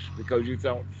since because you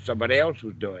thought somebody else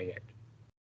was doing it.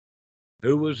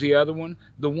 Who was the other one?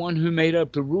 The one who made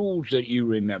up the rules that you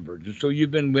remembered. And so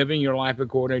you've been living your life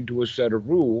according to a set of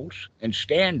rules and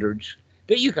standards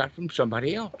that you got from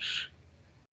somebody else.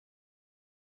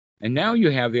 And now you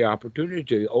have the opportunity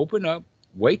to open up,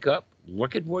 wake up,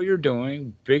 look at what you're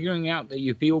doing, figuring out that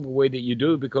you feel the way that you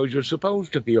do because you're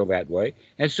supposed to feel that way,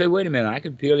 and say, wait a minute, I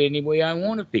can feel any way I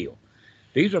want to feel.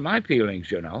 These are my feelings,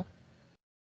 you know.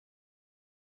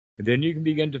 And then you can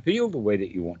begin to feel the way that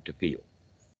you want to feel.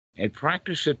 And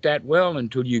practice it that well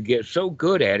until you get so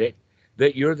good at it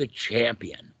that you're the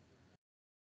champion.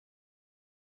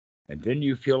 And then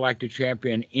you feel like the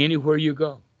champion anywhere you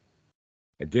go.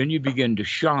 And then you begin to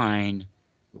shine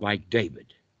like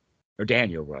David, or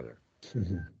Daniel, rather.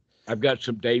 I've got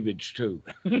some Davids too.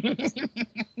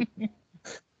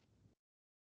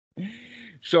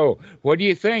 So, what do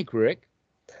you think, Rick?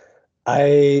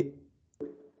 I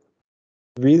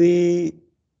really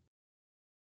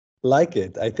like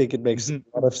it. I think it makes a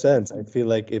lot of sense. I feel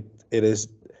like it is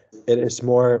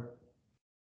more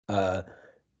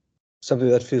something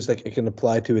that feels like it can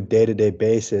apply to a day-to-day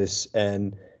basis,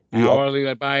 and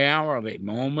Hourly by hourly,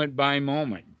 moment by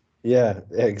moment. yeah,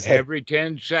 exactly. Every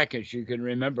 10 seconds, you can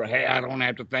remember, hey, I don't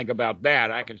have to think about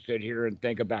that. I can sit here and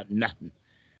think about nothing.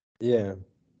 Yeah,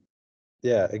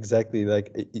 yeah, exactly.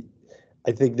 Like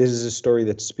I think this is a story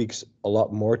that speaks a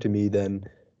lot more to me than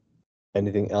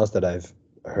anything else that I've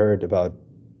heard about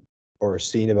or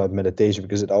seen about meditation,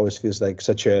 because it always feels like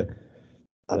such a,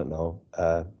 I don't know,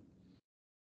 a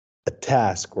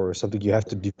task or something you have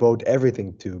to devote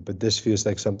everything to. But this feels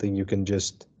like something you can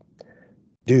just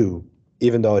do,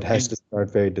 even though it has And to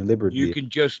start very you deliberately. can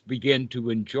just begin to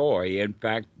enjoy. In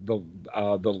fact, the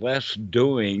less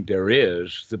doing there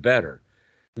is, the better.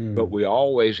 But Mm, we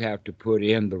always have to put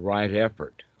in the right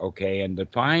effort, okay? And to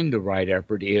find the right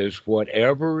effort is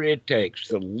whatever it takes,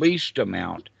 the least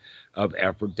amount of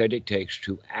effort that it takes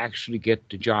to actually get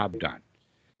the job done.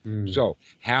 mm, So,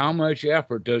 how much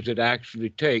effort does it actually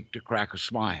take to crack a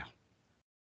smile?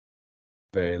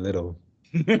 very little.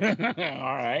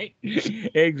 All right,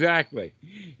 exactly.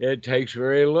 It takes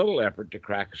very little effort to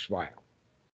crack a smile.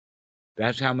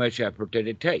 That's how much effort that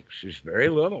it takes. It's very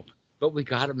little, but we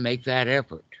got to make that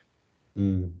effort.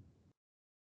 Mm,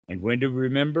 And when to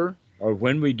remember, or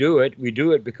when we do it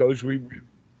because we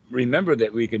remember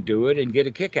that we can do it and get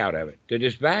a kick out of it, that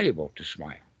it's valuable to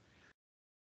smile.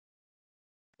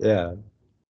 yeah,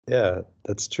 yeah,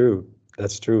 that's true.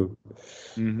 That's true.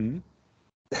 Mm-hmm.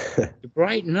 To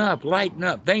brighten up, lighten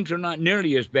up. Things are not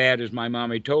nearly as bad as my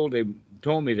mommy told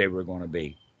me they were going to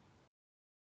be.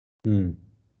 Mm,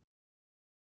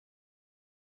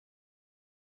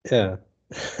 yeah.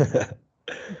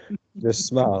 Just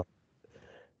smile.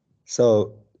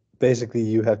 So basically,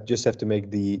 you have to make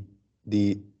the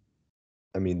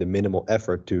I mean the minimal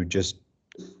effort to just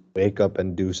wake up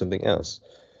and do something else,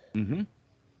 Mm-hmm.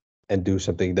 and do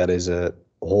something that is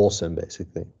wholesome,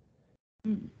 basically.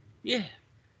 Yeah,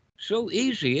 so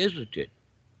easy, isn't it?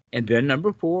 And then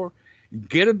number four,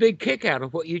 get a big kick out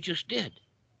of what you just did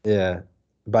Yeah.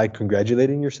 By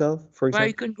congratulating yourself, for by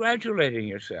example. congratulating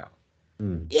yourself.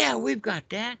 Mm. Yeah, we've got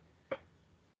that.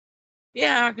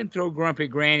 Yeah, I can throw Grumpy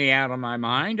Granny out of my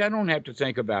mind. I don't have to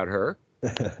think about her.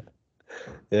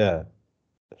 Yeah.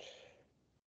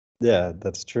 Yeah,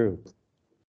 that's true.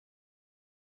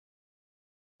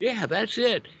 Yeah, that's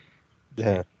it.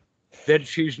 Yeah. That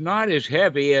she's not as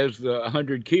heavy as the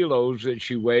 100 kilos that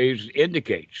she weighs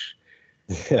indicates.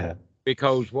 Yeah.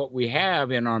 Because what we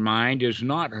have in our mind is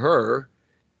not her,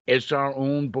 it's our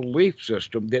own belief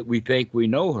system that we think we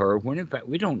know her, when in fact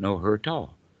we don't know her at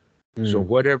all. So Mm.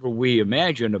 whatever we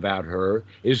imagine about her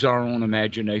is our own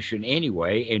imagination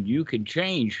anyway, and you can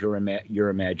change your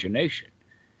imagination.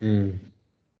 Mm.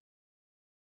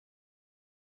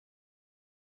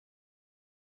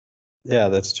 Yeah,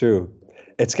 that's true.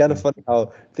 It's kind of funny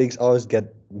how things always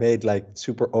get made like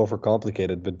super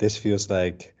overcomplicated, but this feels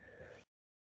like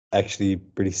actually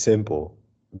pretty simple.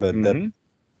 But that's Mm-hmm.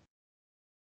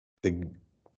 the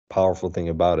powerful thing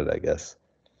about it, I guess.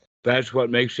 That's what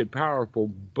makes it powerful,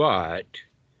 but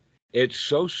it's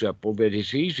so simple that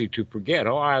it's easy to forget.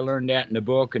 Oh, I learned that in the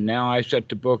book, and now I set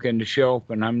the book in the shelf,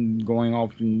 and I'm going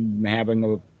off and having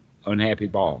a unhappy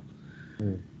ball.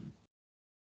 Mm.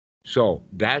 So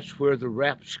that's where the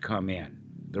reps come in,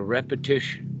 the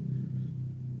repetition,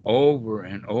 over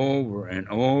and over and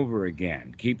over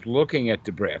again. Keep looking at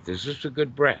the breath. Is this a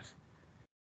good breath?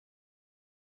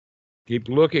 Keep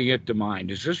looking at the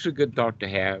mind. Is this a good thought to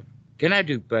have? Can I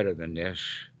do better than this?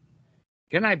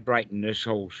 Can I brighten this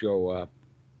whole show up?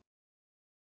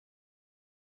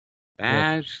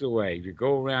 Yeah. That's the way you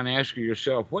go around asking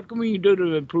yourself, what can we do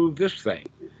to improve this thing?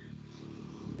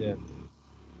 Yeah.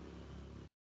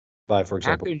 By, for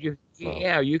How example, can you? well.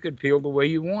 Yeah, you can feel the way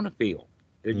you want to feel.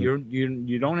 That Mm.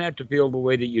 you don't have to feel the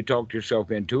way that you talk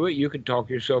yourself into it. You can talk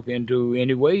yourself into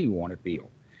any way you want to feel.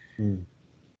 Mm.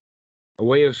 A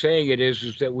way of saying it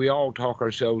is that we all talk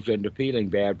ourselves into feeling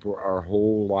bad for our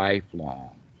whole life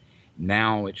long.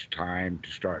 Now it's time to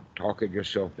start talking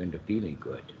yourself into feeling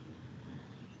good.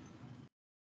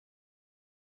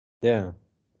 Yeah,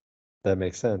 that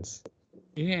makes sense.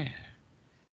 Yeah,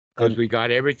 because And we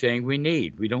got everything we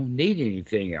need. We don't need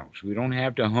anything else. We don't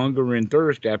have to hunger and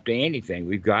thirst after anything.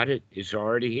 We've got it. It's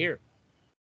already here.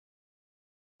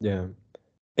 yeah,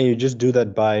 and you just do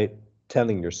that by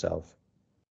telling yourself,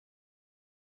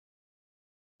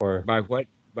 or By what?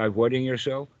 By whatting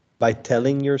yourself? by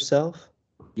telling yourself.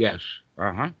 Yes.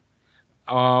 Uh huh.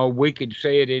 We could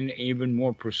say it in even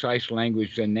more precise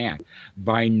language than that.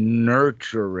 By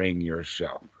nurturing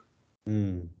yourself,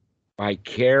 by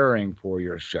caring for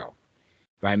yourself,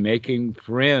 by making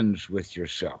friends with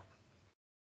yourself,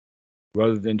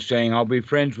 rather than saying, I'll be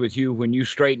friends with you when you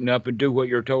straighten up and do what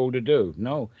you're told to do.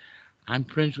 No, I'm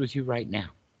friends with you right now.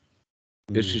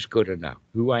 This is good enough.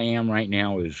 Who I am right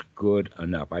now is good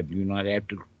enough. I do not have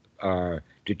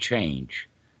to change.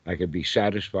 I can be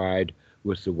satisfied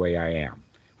with the way I am,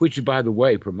 which, by the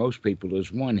way, for most people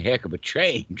is one heck of a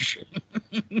change.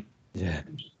 Yeah.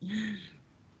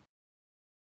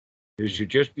 Is to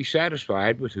just be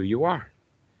satisfied with who you are.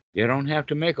 You don't have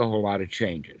to make a whole lot of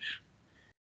changes.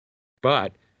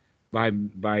 But by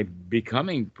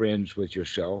becoming friends with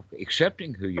yourself,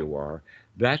 accepting who you are,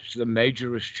 that's the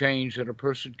majorest change that a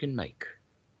person can make.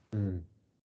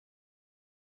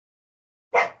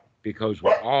 Because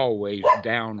we're always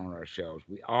down on ourselves.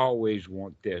 We always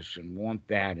want this and want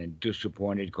that and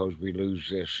disappointed because we lose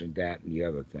this and that and the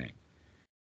other thing.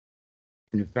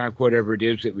 And in fact, whatever it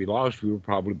is that we lost, we were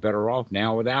probably better off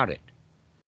now without it.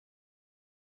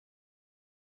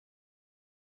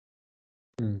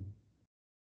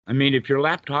 I mean, if your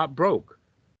laptop broke,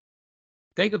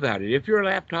 think about it. If your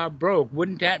laptop broke,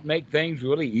 wouldn't that make things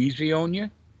really easy on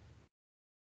you?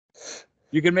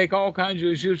 You can make all kinds of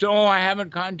excuses. Oh, I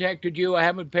haven't contacted you. I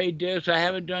haven't paid this. I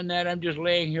haven't done that. I'm just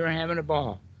laying here having a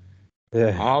ball.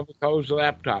 Yeah. All because the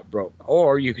laptop broke.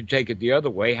 Or you can take it the other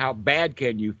way. How bad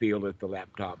can you feel if the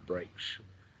laptop breaks?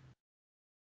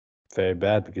 Very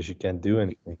bad, because you can't do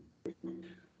anything.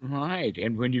 Right.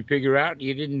 And when you figure out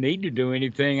you didn't need to do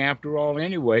anything after all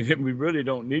anyway, then we really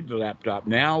don't need the laptop.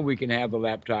 Now we can have the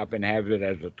laptop and have it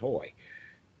as a toy.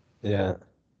 Yeah.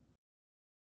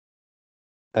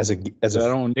 I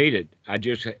don't need it. I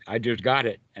just got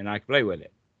it and I play with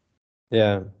it.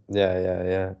 Yeah.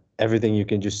 Everything you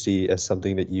can just see as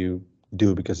something that you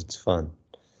do because it's fun.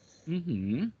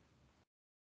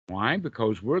 Why?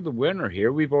 Because we're the winner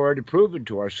here. We've already proven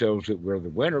to ourselves that we're the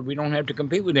winner. We don't have to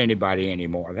compete with anybody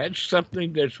anymore. That's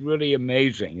something that's really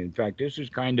amazing. In fact, this is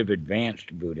kind of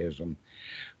advanced Buddhism,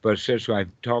 but since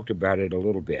I've talked about it a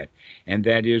little bit, and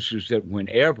that is that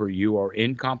whenever you are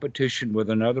in competition with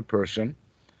another person,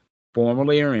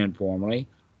 formally or informally,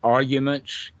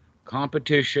 arguments,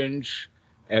 competitions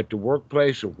at the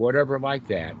workplace or whatever like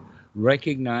that,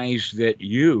 recognize that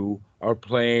you are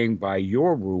playing by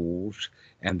your rules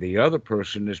and the other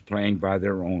person is playing by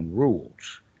their own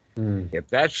rules. If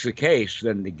that's the case,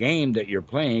 then the game that you're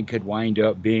playing could wind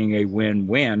up being a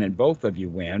win-win and both of you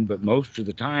win, but most of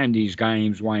the time these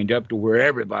games wind up to where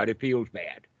everybody feels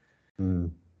bad.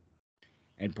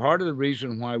 And part of the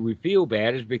reason why we feel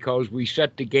bad is because we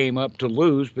set the game up to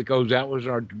lose, because that was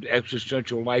our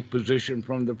existential life position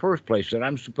from the first place, that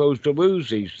I'm supposed to lose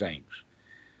these things.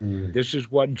 This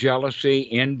is what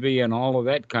jealousy, envy, and all of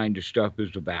that kind of stuff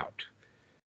is about.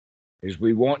 Is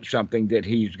we want something that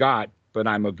he's got, but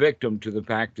I'm a victim to the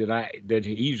fact that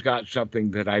he's got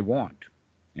something that I want.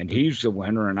 And he's the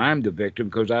winner and I'm the victim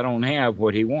because I don't have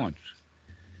what he wants.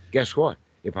 Guess what?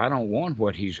 If I don't want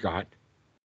what he's got,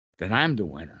 then I'm the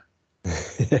winner.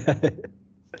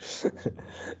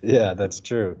 Yeah, that's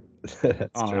true.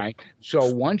 All right.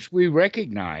 So once we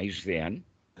recognize then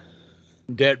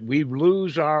that we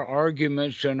lose our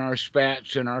arguments and our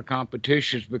spats and our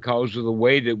competitions because of the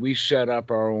way that we set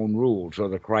up our own rules or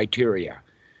the criteria.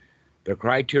 The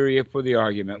criteria for the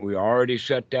argument, we already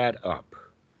set that up.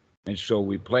 And so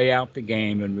we play out the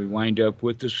game and we wind up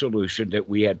with the solution that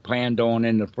we had planned on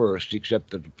in the first, except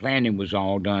that the planning was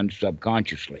all done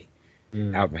subconsciously,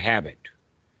 out of habit.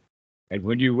 And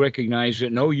when you recognize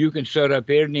that, no, you can set up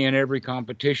any and every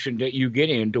competition that you get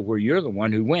into where you're the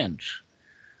one who wins.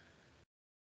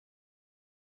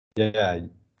 Yeah,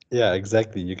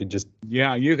 exactly. You can just...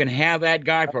 Yeah, you can have that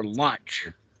guy for lunch.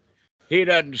 He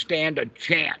doesn't stand a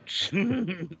chance.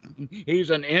 He's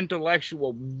an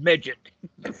intellectual midget.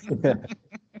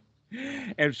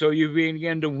 And so you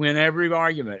begin to win every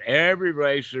argument, every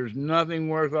race. There's nothing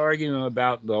worth arguing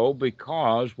about, though,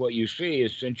 because what you see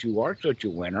is, since you are such a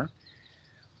winner,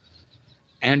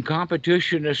 and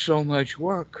competition is so much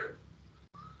work,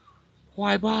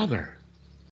 why bother?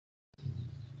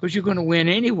 Because you're going to win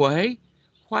anyway.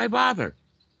 Why bother?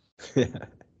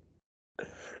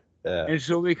 Yeah. And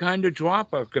so we kind of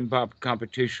drop our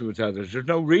competition with others. There's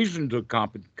no reason to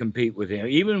compete with him.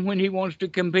 Even when he wants to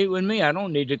compete with me, I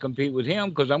don't need to compete with him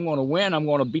because I'm going to win. I'm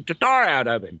going to beat the tar out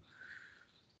of him.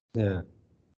 Yeah.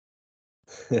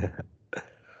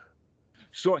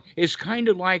 So it's kind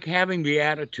of like having the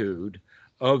attitude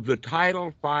of the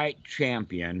title fight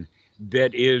champion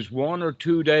that is 1 or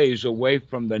 2 days away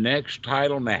from the next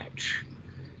title match.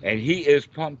 and he is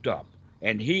pumped up,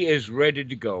 and he is ready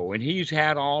to go, and he's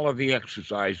had all of the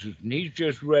exercises, and he's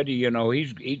just ready.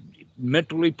 He's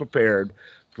mentally prepared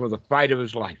for the fight of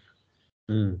his life.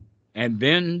 And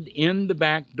then in the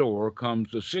back door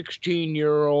comes a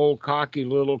 16-year-old cocky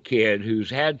little kid who's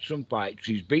had some fights.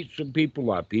 He's beat some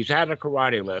people up. He's had a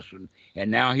karate lesson, and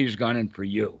now he's gunning for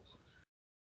you.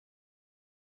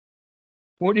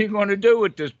 What are you going to do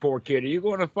with this poor kid? Are you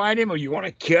going to fight him, or you want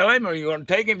to kill him, or are you going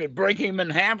to take him and break him in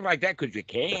half like that? Because you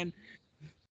can.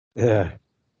 Yeah.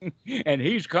 And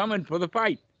he's coming for the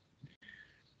fight.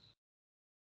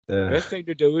 Yeah. Best thing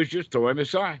to do is just throw him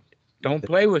aside. Don't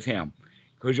play with him,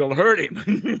 because you'll hurt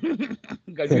him.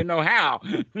 Because you know how.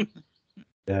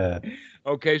 Yeah.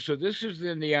 Okay, so this is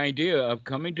then the idea of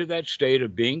coming to that state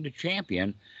of being the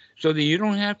champion, so that you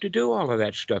don't have to do all of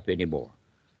that stuff anymore.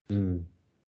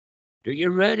 That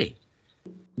you're ready.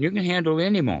 You can handle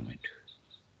any moment.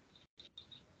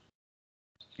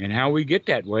 And how we get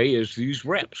that way is these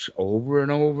reps over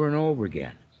and over and over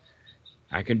again.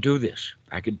 I can do this.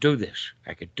 I can do this.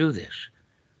 I can do this.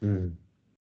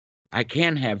 I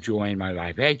can have joy in my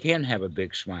life. I can have a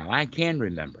big smile. I can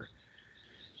remember.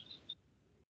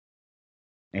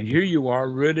 And here you are,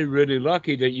 really, really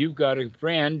lucky that you've got a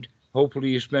friend. Hopefully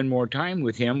you spend more time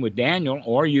with him, with Daniel,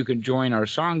 or you can join our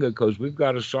Sangha, because we've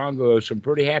got a Sangha of some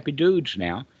pretty happy dudes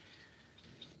now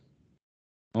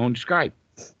on Skype.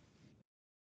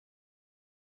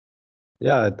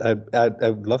 Yeah,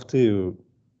 I'd love to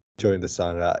join the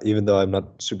Sangha, even though I'm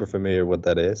not super familiar what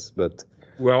that is, but...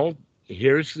 Well,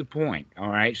 here's the point, all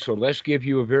right? So let's give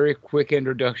you a very quick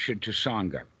introduction to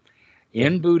Sangha.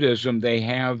 In Buddhism, they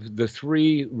have the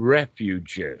 3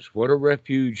 refuges. What a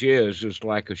refuge is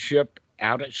like a ship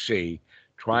out at sea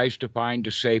tries to find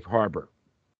a safe harbor.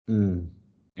 And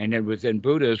then within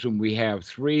Buddhism, we have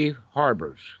 3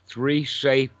 harbors, 3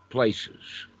 safe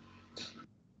places.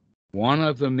 One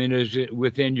of them is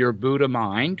within your Buddha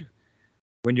mind,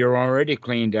 when you're already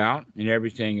cleaned out and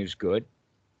everything is good.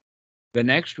 The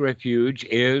next refuge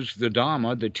is the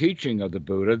Dhamma, the teaching of the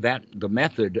Buddha, the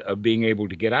method of being able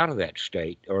to get out of that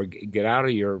state, or get out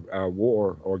of your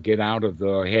war, or get out of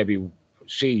the heavy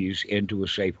seas into a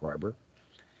safe harbor.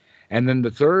 And then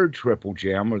the third triple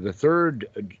gem, or the third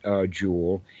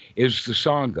jewel, is the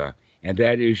Sangha, and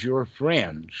that is your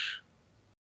friends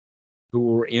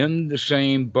who are in the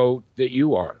same boat that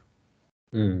you are.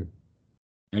 And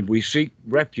we seek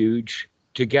refuge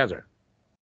together,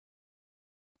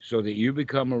 so that you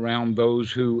become around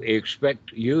those who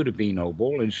expect you to be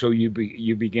noble, and so you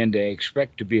begin to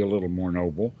expect to be a little more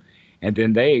noble, and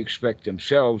then they expect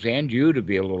themselves and you to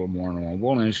be a little more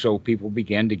noble, and so people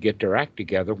begin to get their act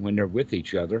together when they're with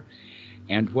each other.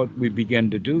 And what we begin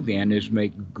to do then is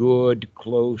make good,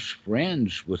 close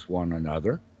friends with one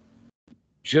another,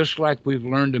 just like we've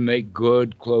learned to make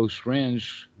good, close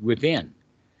friends within.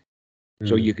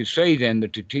 So you could say then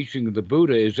that the teaching of the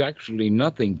Buddha is actually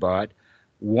nothing but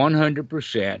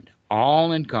 100%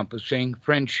 all-encompassing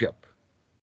friendship.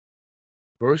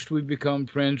 First, we become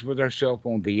friends with ourselves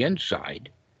on the inside,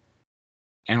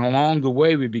 and along the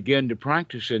way we begin to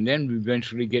practice, and then we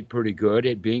eventually get pretty good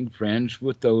at being friends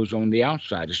with those on the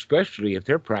outside, especially if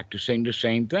they're practicing the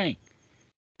same thing.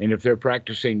 And if they're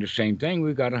practicing the same thing,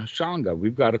 we've got a Sangha,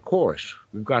 we've got a chorus,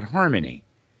 we've got harmony.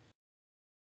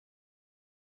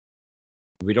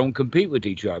 We don't compete with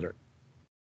each other.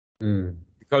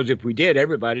 Because if we did,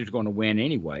 everybody's going to win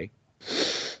anyway.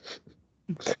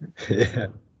 Yeah.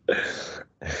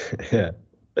 Yeah.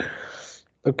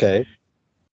 Okay.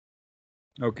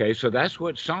 Okay, so that's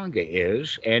what Sangha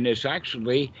is, and it's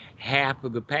actually half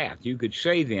of the path. You could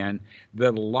say then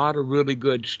that a lot of really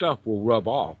good stuff will rub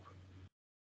off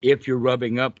if you're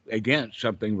rubbing up against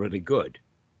something really good.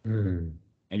 And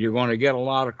you're going to get a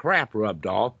lot of crap rubbed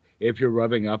off if you're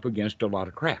rubbing up against a lot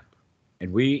of crap.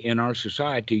 And we in our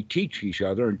society teach each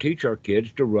other and teach our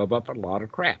kids to rub up a lot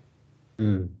of crap.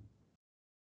 And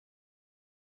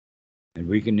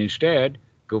we can instead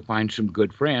go find some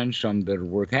good friends, some that are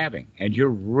worth having. And you're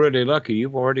really lucky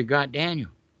you've already got Daniel.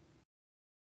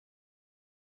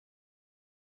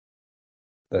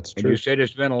 That's true. And you said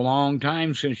it's been a long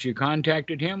time since you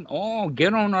contacted him. Oh,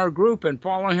 get on our group and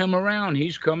follow him around.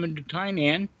 He's coming to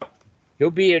Tainan.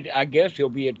 I guess he'll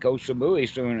be at Koh Samui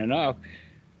soon enough.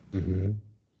 Then,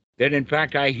 in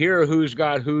fact, I hear who's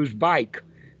got whose bike.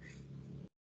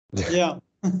 Yeah.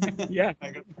 Yeah.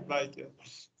 I got the bike. Yeah.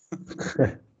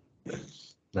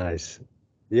 Nice.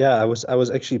 Yeah, I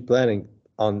was actually planning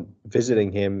on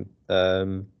visiting him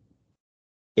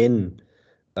in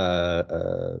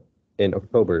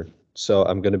October. So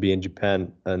I'm going to be in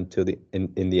Japan until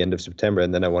in the end of September,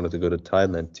 and then I wanted to go to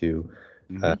Thailand to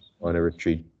on a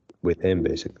retreat with him,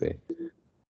 basically.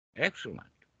 Excellent.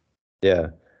 Yeah.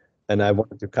 And I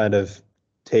wanted to kind of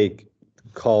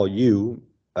call you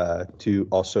to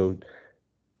also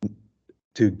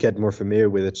to get more familiar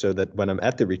with it, so that when I'm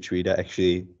at the retreat, I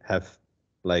actually have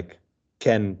like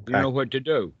can You know practice. what to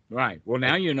do. Right. Well,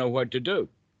 now you know what to do.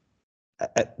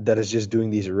 That is just doing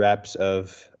these reps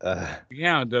of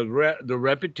Yeah, the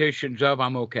repetitions of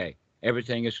I'm okay.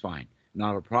 Everything is fine.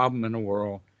 Not a problem in the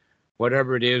world.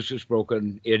 Whatever it is that's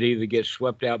broken, it either gets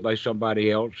swept out by somebody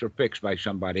else or fixed by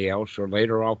somebody else, or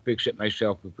later I'll fix it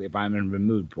myself if I'm in the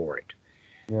mood for it.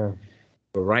 yeah.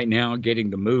 But right now, getting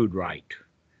the mood right.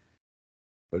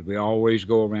 But we always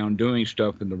go around doing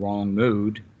stuff in the wrong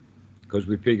mood because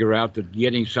we figure out that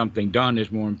getting something done is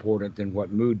more important than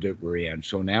what mood that we're in.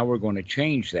 So now we're going to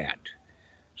change that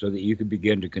so that you can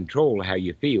begin to control how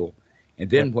you feel. And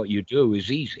then what you do is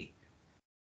easy.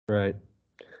 Right.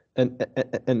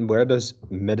 And where does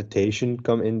meditation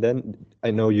come in then?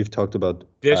 I know you've talked about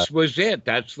This was it.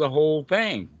 That's the whole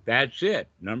thing. That's it.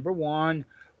 Number one,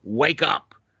 wake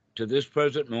up to this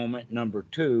present moment. Number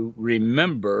two,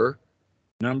 remember.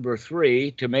 Number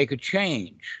three, to make a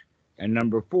change. And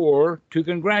number four, to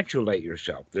congratulate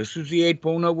yourself. This is the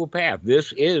Eightfold Noble Path.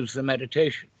 This is the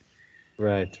meditation.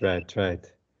 right.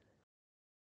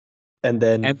 And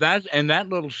then And that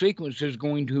little sequence is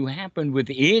going to happen with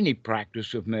any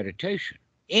practice of meditation.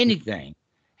 Anything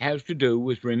has to do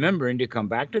with remembering to come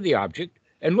back to the object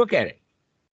and look at it.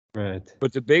 right.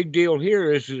 But the big deal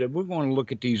here is that we're going to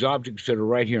look at these objects that are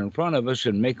right here in front of us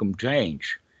and make them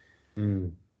change.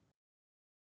 Mm.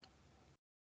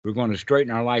 We're going to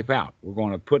straighten our life out. We're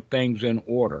going to put things in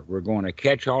order. We're going to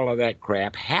catch all of that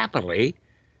crap happily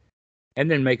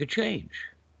and then make a change.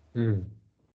 Mm.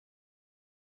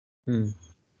 Mm.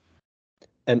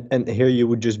 And here you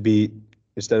would just be,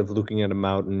 instead of looking at a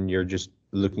mountain, you're just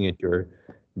looking at your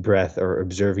breath or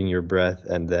observing your breath,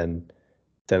 and then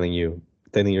telling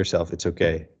yourself it's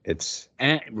okay. It's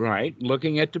And right,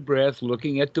 looking at the breath,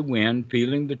 looking at the wind,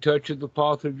 feeling the touch of the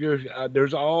pulse of your.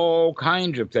 There's all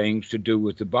kinds of things to do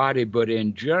with the body, but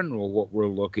in general, what we're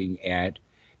looking at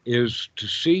is to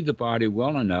see the body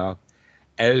well enough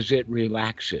as it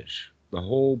relaxes. The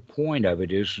whole point of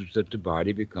it is that the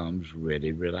body becomes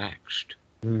really relaxed.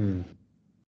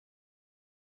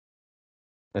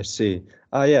 I see.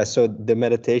 Yeah, so the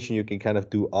meditation you can kind of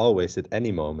do always at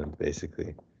any moment,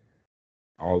 basically.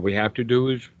 All we have to do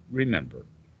is remember.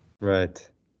 Right.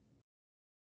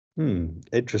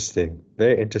 Interesting.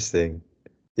 Very interesting.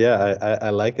 Yeah, I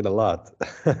like it a lot.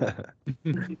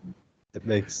 It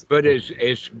makes But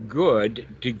it's good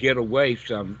to get away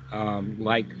some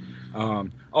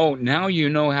oh, now you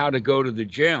know how to go to the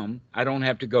gym. I don't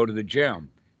have to go to the gym.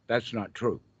 That's not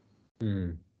true.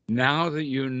 Hmm. Now that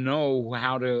you know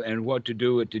how to and what to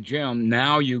do at the gym,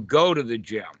 now you go to the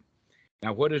gym.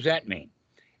 Now, what does that mean?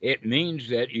 It means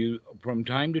that you, from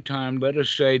time to time, let us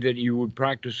say that you would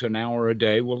practice an hour a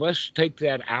day. Well, let's take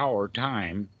that hour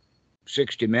time,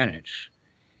 60 minutes,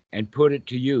 and put it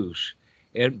to use.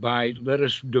 And by let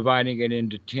us dividing it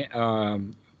into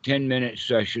 10-minute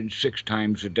sessions 6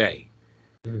 times a day.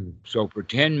 Hmm. So for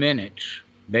 10 minutes,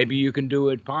 maybe you can do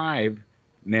it 5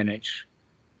 minutes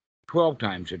 12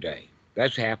 times a day.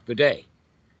 That's half the day.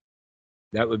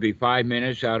 That would be 5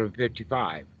 minutes out of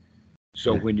 55.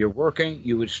 So when you're working,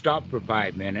 you would stop for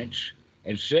 5 minutes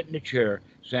and sit in a chair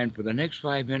saying, for the next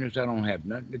 5 minutes, I don't have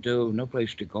nothing to do, no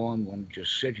place to go. I'm going to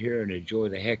just sit here and enjoy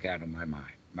the heck out of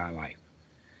my life.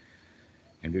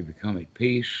 And we become at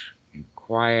peace and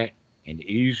quiet and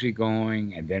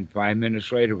easygoing. And then 5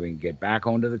 minutes later, we can get back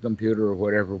onto the computer or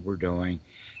whatever we're doing.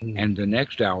 And the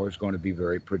next hour is going to be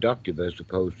very productive as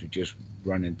opposed to just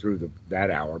running through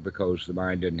that hour because the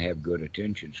mind doesn't have good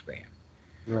attention span.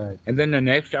 Right. And then the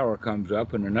next hour comes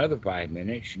up in another 5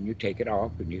 minutes and you take it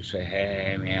off and you say,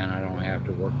 hey, man, I don't have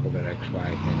to work for the next 5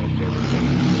 minutes.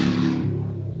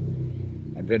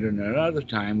 And then another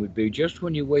time would be just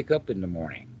when you wake up in the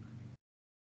morning.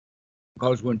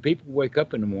 Because when people wake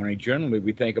up in the morning, generally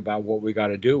we think about what we got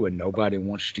to do and nobody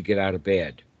wants to get out of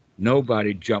bed.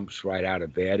 Nobody jumps right out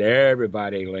of bed.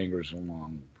 Everybody lingers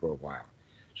along for a while.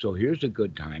 So here's a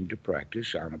good time to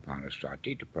practice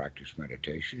Anapanasati, to practice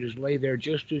meditation, is lay there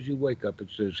just as you wake up and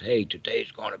says, hey,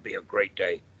 today's going to be a great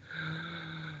day.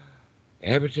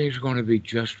 Everything's going to be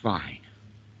just fine.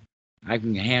 I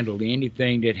can handle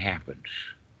anything that happens.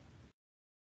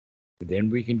 But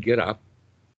then we can get up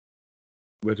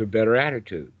with a better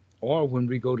attitude. Or when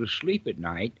we go to sleep at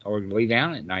night or lay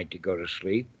down at night to go to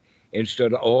sleep,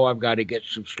 instead of, oh, I've got to get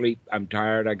some sleep, I'm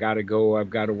tired, I got to go, I've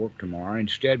got to work tomorrow.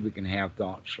 Instead, we can have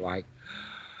thoughts like,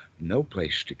 no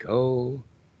place to go,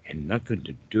 and nothing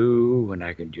to do, and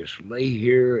I can just lay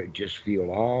here and just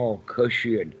feel all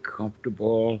cushy and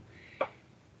comfortable.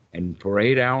 And for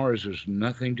 8 hours, there's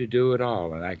nothing to do at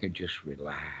all, and I can just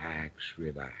relax,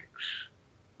 relax.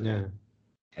 Yeah.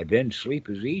 And then sleep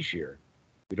is easier.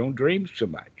 We don't dream so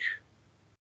much.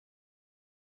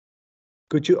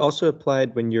 Could you also apply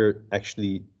it when you're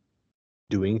actually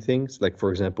doing things, like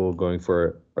for example, going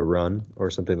for a run or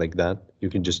something like that? You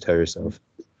can just tell yourself.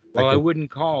 Well, I can-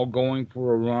 wouldn't call going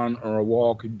for a run or a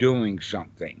walk doing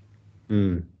something.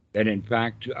 Mm, That, in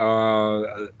fact,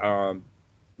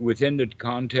 within the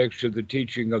context of the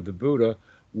teaching of the Buddha,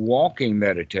 walking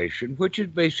meditation, which is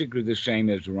basically the same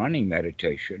as running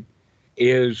meditation,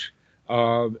 is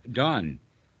done.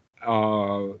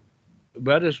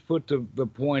 Let us put the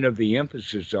point of the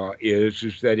emphasis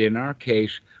is that in our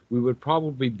case, we would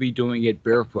probably be doing it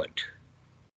barefoot.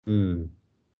 mm,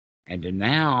 And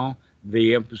now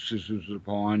the emphasis is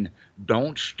upon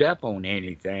don't step on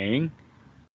anything,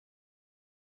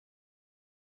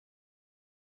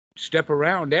 step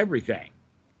around everything,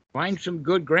 find some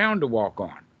good ground to walk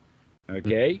on.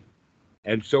 Okay?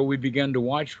 And so we begin to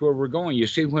watch where we're going. You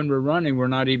see, when we're running, we're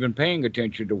not even paying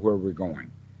attention to where we're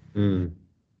going. mm,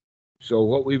 So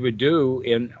what we would do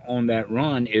on that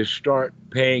run is start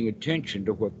paying attention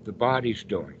to what the body's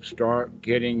doing. Start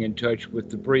getting in touch with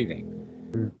the breathing.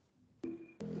 mm.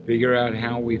 Figure out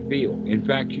how we feel. In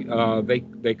fact,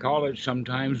 they call it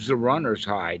sometimes the runner's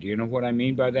high. Do you know what I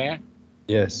mean by that?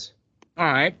 Yes.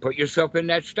 All right, put yourself in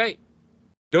that state.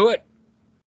 Do it.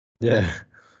 Yeah.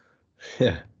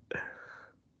 Yeah.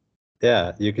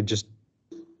 Yeah. You could just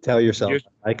tell yourself Just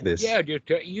like this. Yeah, just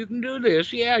you can do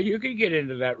this. Yeah, you can get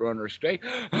into that runner state.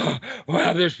 Oh,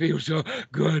 wow, this feels so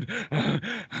good.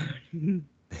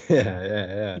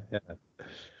 Yeah.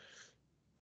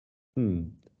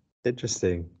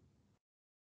 Interesting.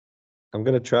 I'm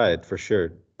gonna try it for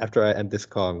sure. After I end this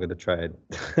call, I'm gonna try it.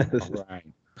 Right.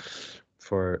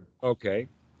 For Okay.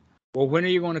 Well, when are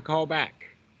you going to call back?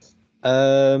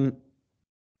 I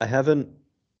have an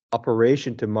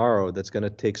operation tomorrow that's gonna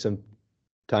take some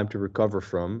time to recover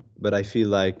from, but I feel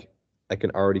like I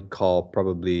can already call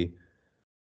probably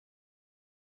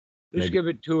Just maybe. give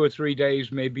it 2 or 3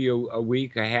 days, maybe a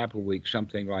week, a half a week,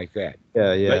 something like that.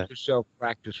 Yeah, Let yourself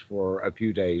practice for a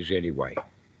few days anyway.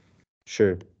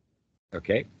 sure.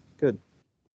 Okay. Good.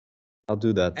 I'll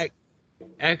do that.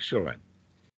 Excellent.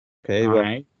 Okay, All well,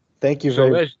 right. thank you So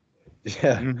very let's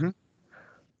yeah. mhm.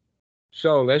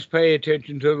 So let's pay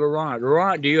attention to Laurent.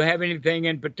 Laurent, do you have anything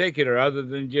in particular other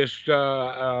than just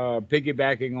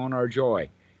piggybacking on our joy?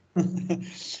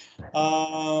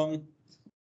 um,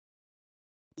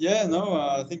 yeah, no,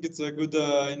 I think it's a good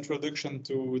introduction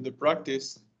to the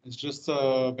practice. It's just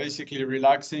basically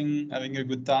relaxing, having a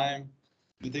good time,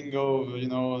 letting go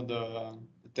of, the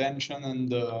tension and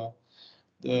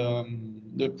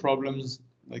the problems,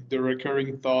 like the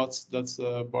recurring thoughts that's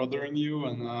bothering you,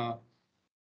 and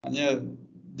yeah,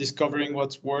 discovering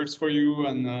what works for you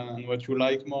and what you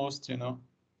like most, And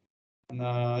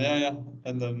yeah.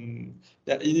 And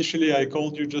yeah, initially I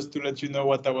called you just to let you know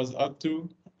what I was up to,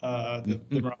 the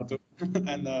marathon,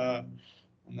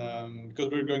 and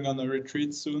because we're going on a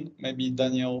retreat soon. Maybe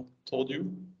Daniel told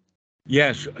you.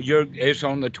 Yes, it's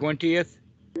on the 20th.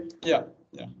 Yeah.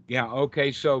 Yeah.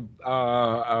 Okay. So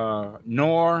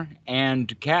Nor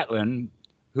and Catlin,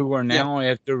 who are Yeah. now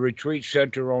at the retreat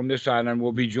center on this island,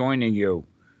 will be joining you.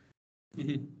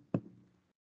 Mhm.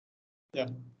 Yeah.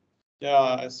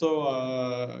 I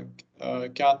saw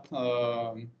Kat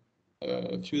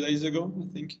a few days ago, I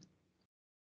think.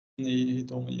 And he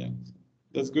told me, yeah,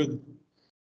 that's good.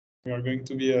 We are going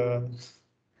to be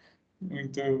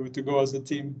going to go as a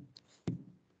team.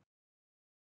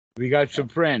 We got some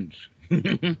friends.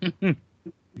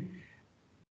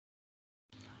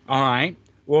 All right.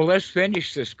 Well, let's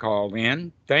finish this call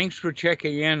then. Thanks for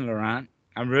checking in, Laurent.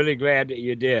 I'm really glad that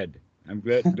you did. I'm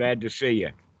glad to see you.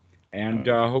 And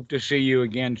hope to see you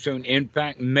again soon. In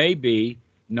fact,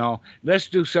 no, let's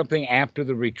do something after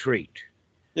the retreat.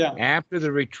 Yeah. After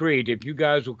the retreat, if you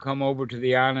guys will come over to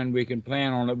the island, we can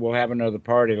plan on it. We'll have another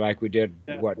party like we did,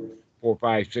 Yeah. 4,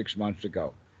 5, 6 months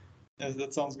ago. Yes,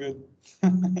 that sounds good.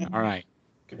 All right.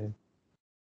 Okay.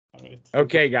 All right.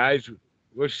 Okay, guys.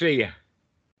 We'll see you.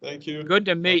 Thank you. Good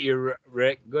to meet you,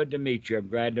 Rick. Good to meet you. I'm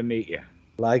glad to meet you.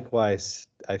 Likewise,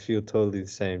 I feel totally the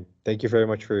same. Thank you very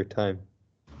much for your time.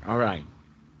 All right.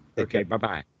 Take Okay, care.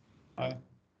 bye-bye. Bye.